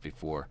stuff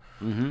before.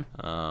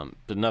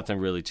 But nothing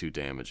really too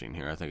damaging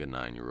here. I think a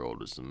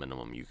 9-year-old is the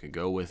minimum you could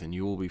go with, and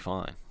you will be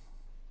fine.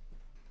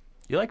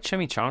 You like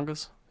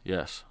chimichangas?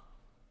 Yes.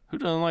 Who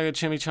doesn't like a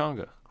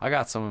chimichanga? I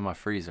got some in my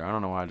freezer. I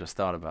don't know why I just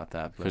thought about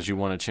that. Because you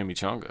want a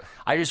chimichanga.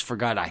 I just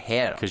forgot I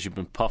had them. Because you've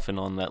been puffing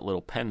on that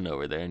little pen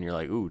over there, and you're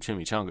like, ooh,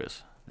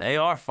 chimichangas. They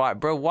are fire,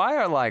 bro. Why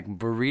are like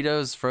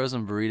burritos,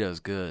 frozen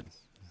burritos, good?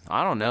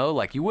 I don't know.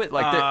 Like you would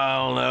like. I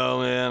don't know,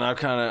 man.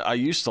 I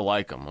used to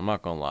like them. I'm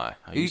not gonna lie.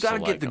 You gotta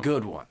get the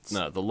good ones.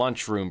 No, the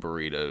lunchroom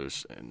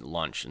burritos and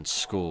lunch in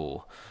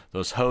school.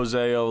 Those Jose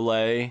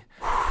Olay.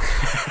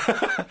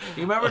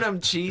 You remember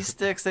them cheese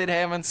sticks they'd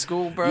have in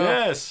school, bro?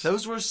 Yes.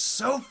 Those were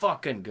so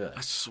fucking good.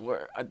 I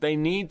swear, they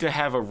need to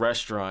have a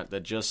restaurant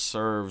that just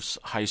serves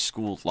high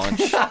school lunch.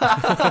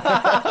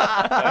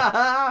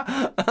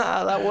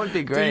 That would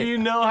be great. Do you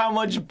know how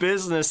much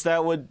business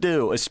that would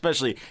do?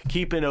 Especially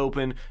keep it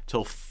open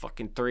till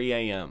fucking 3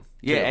 a.m.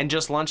 Yeah, and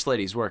just lunch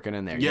ladies working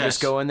in there. You Yes.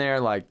 just go in there,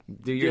 like,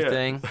 do your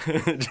thing.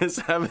 Just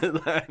have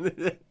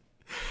it.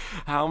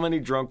 How many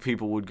drunk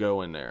people would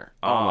go in there?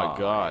 Oh my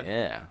God.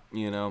 Yeah,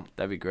 You know,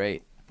 that'd be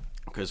great.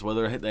 because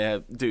whether they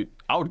have, dude,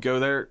 I would go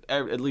there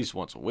at least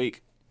once a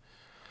week.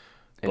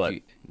 But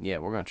Yeah,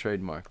 we're going to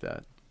trademark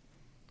that.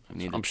 We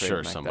need to I'm sure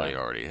trademark somebody that.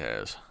 already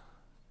has.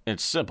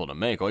 It's simple to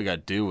make. All you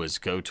got to do is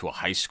go to a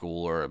high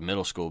school or a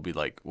middle school, be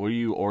like, where do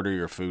you order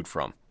your food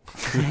from?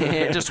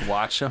 Yeah, just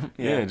watch them.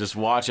 Yeah, just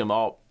watch them.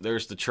 Oh,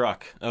 there's the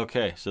truck.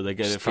 Okay, so they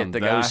get it from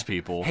Get the those guy.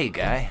 people. Hey,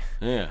 guy,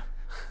 Yeah.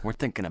 we're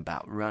thinking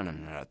about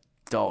running an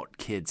adult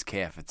kids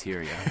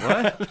cafeteria.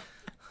 What?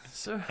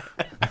 Sir?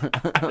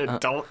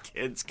 Adult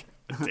kids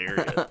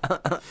cafeteria.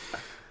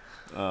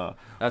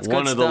 That's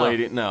One good of the stuff.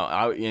 ladies.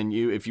 No,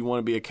 if you want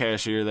to be a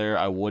cashier there,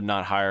 I would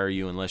not hire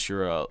you unless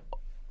you're a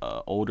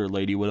older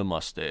lady with a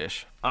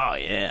mustache, Oh,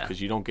 yeah.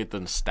 because you don't get the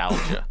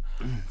nostalgia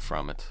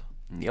from it.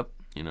 Yep.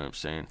 You know what I'm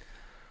saying?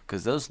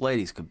 Because those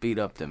ladies could beat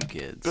up them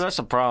kids. But that's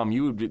the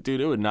problem. Dude,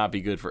 it would not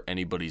be good for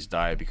anybody's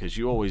diet, because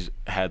you always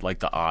had like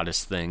the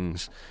oddest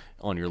things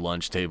on your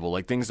lunch table,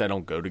 like things that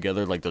don't go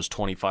together, like those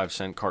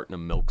 25-cent carton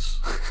of milks.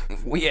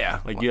 Well,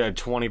 yeah. Like you had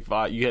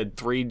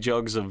 3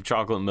 jugs of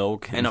chocolate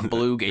milk And a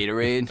blue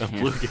Gatorade.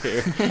 blue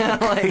hair.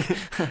 Like,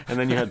 And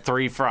then you had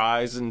 3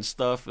 fries and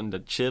stuff and the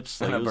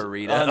chips. Like, And a it was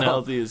burrito.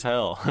 unhealthy as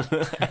hell.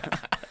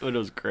 But it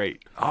was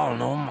great. I don't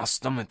know, my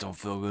stomach don't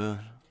feel good.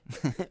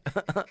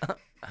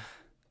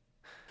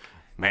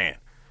 Man.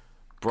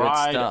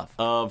 Bride stuff.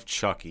 of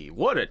Chucky.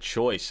 What a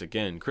choice.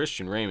 Again,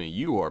 Christian Raymond,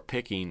 you are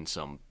picking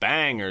some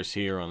bangers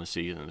here on the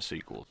season of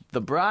sequels.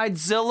 The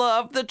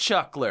Bridezilla of the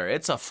Chuckler.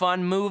 It's a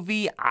fun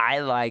movie. I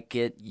like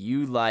it.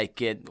 You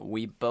like it.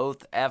 We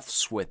both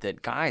F's with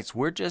it. Guys,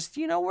 we're just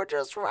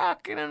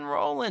rocking and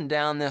rolling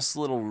down this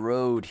little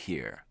road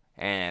here.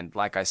 And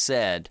like I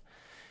said,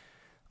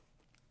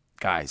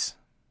 guys,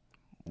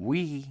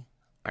 we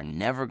are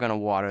never going to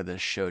water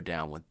this show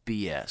down with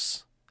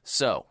BS.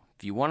 So,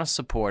 if you want to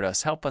support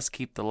us, help us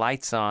keep the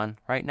lights on.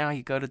 Right now,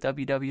 you go to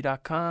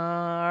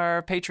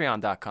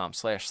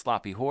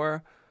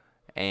patreon.com/sloppyhorror.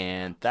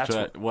 And that's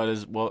So what?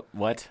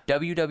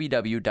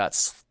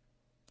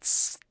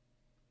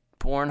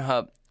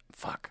 www.pornhub.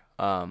 Fuck.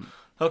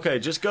 Okay,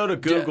 just go to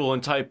Google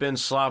and type in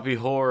Sloppy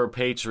Horror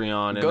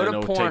Patreon, and Go then to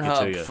it'll take it to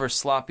Pornhub you. for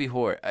Sloppy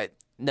Horror.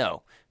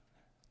 No.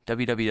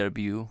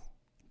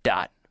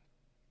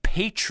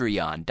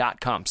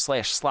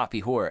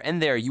 www.patreon.com/sloppyhorror.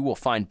 And there you will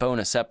find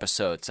bonus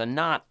episodes. And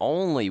not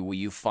only will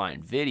you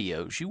find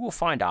videos, you will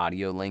find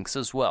audio links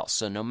as well.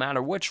 So no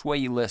matter which way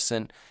you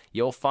listen,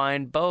 you'll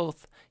find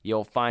both.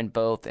 You'll find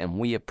both, and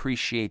we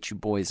appreciate you,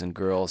 boys and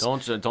girls.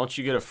 Don't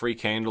you get a free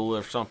candle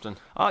or something?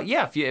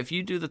 Yeah, if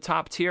you do the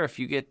top tier, if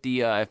you get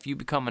the if you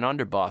become an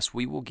underboss,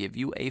 we will give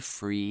you a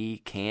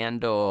free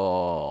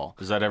candle.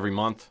 Is that every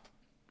month,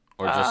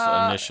 or just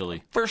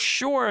initially? For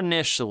sure,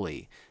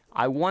 initially.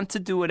 I want to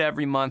do it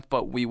every month,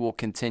 but we will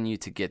continue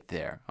to get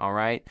there. All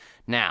right.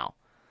 Now.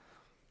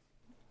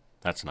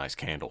 That's a nice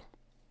candle.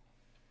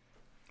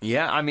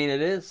 Yeah, I mean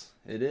it is.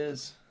 It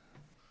is.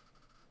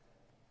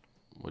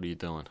 What are you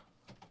doing?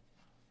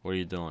 What are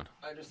you doing?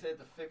 I just had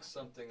to fix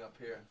something up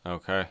here.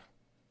 Okay.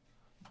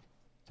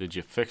 Did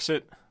you fix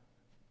it?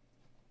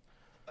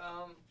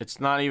 It's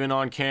not even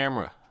on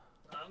camera.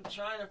 I'm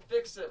trying to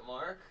fix it,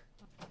 Mark.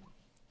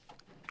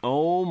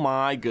 Oh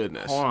my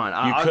goodness. Hold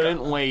on, You I'll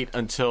couldn't wait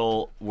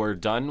until we're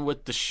done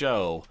with the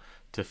show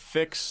to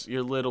fix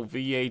your little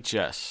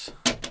VHS.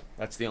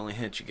 That's the only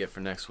hint you get for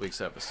next week's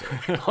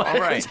episode. All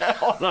right.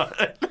 Hold on.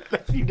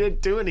 You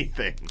didn't do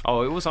anything.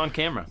 Oh, it was on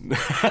camera.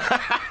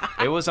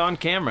 It was on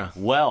camera.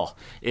 Well,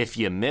 if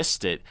you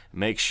missed it,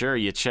 make sure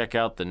you check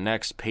out the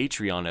next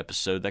Patreon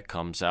episode that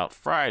comes out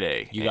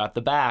Friday. You got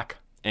the back.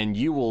 And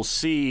you will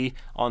see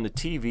on the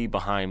TV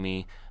behind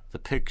me the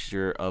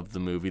picture of the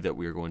movie that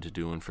we're going to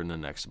do for the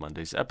next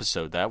Monday's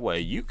episode. That way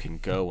you can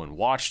go and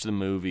watch the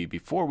movie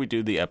before we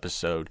do the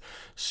episode,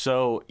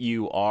 so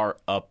you are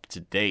up to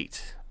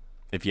date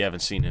if you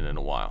haven't seen it in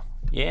a while.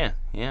 Yeah.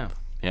 Yeah.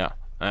 Was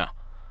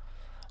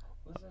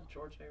that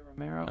George A.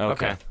 Romero?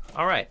 Okay.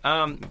 All right.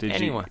 Did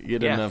anyway, you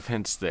get enough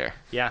hints there?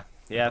 Yeah.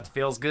 Yeah, it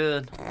feels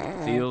good.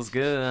 Feels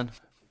good.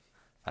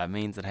 That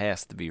means it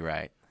has to be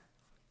right.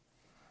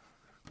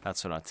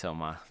 That's what I tell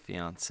my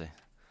fiance.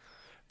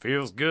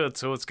 Feels good,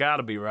 so it's got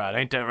to be right.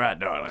 Ain't that right,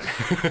 darling?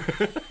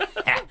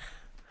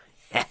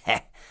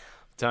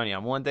 telling you,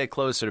 I'm one day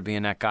closer to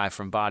being that guy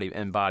from Body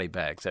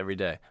Bags every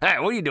day. Hey,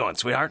 what are you doing,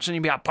 sweetheart? Shouldn't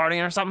you be out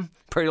partying or something?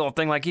 Pretty little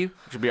thing like you?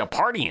 Should be a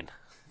partying.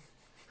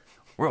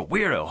 Real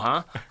weirdo,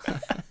 huh?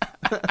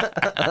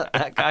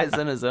 That guy's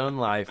in his own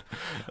life.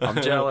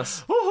 I'm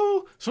jealous.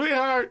 Woohoo,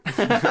 sweetheart.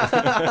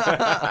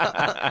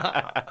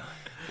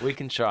 We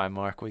can try,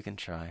 Mark. We can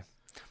try.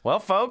 Well,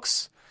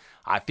 folks,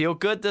 I feel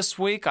good this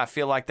week. I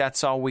feel like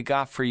that's all we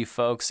got for you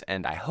folks,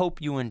 and I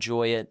hope you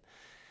enjoy it.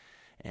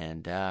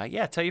 And,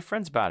 yeah, tell your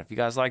friends about it. If you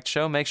guys like the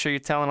show, make sure you're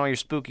telling all your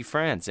spooky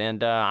friends.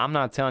 And I'm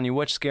not telling you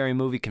which scary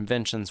movie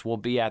conventions we'll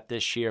be at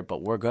this year,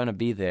 but we're going to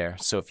be there.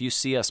 So if you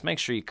see us, make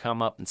sure you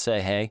come up and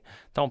say, hey.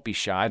 Don't be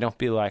shy. Don't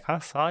be like, I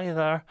saw you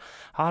there.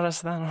 I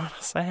just didn't want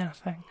to say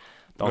anything.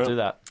 Don't do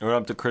that. We're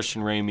up to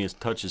Christian Ramey is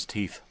touch his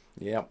teeth.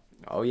 Yep.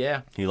 Oh,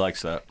 yeah. He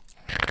likes that.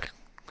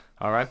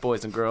 All right,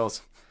 boys and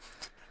girls.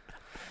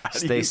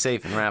 Stay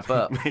safe and wrap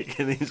up.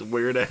 Making these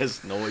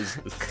weird-ass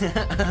noises.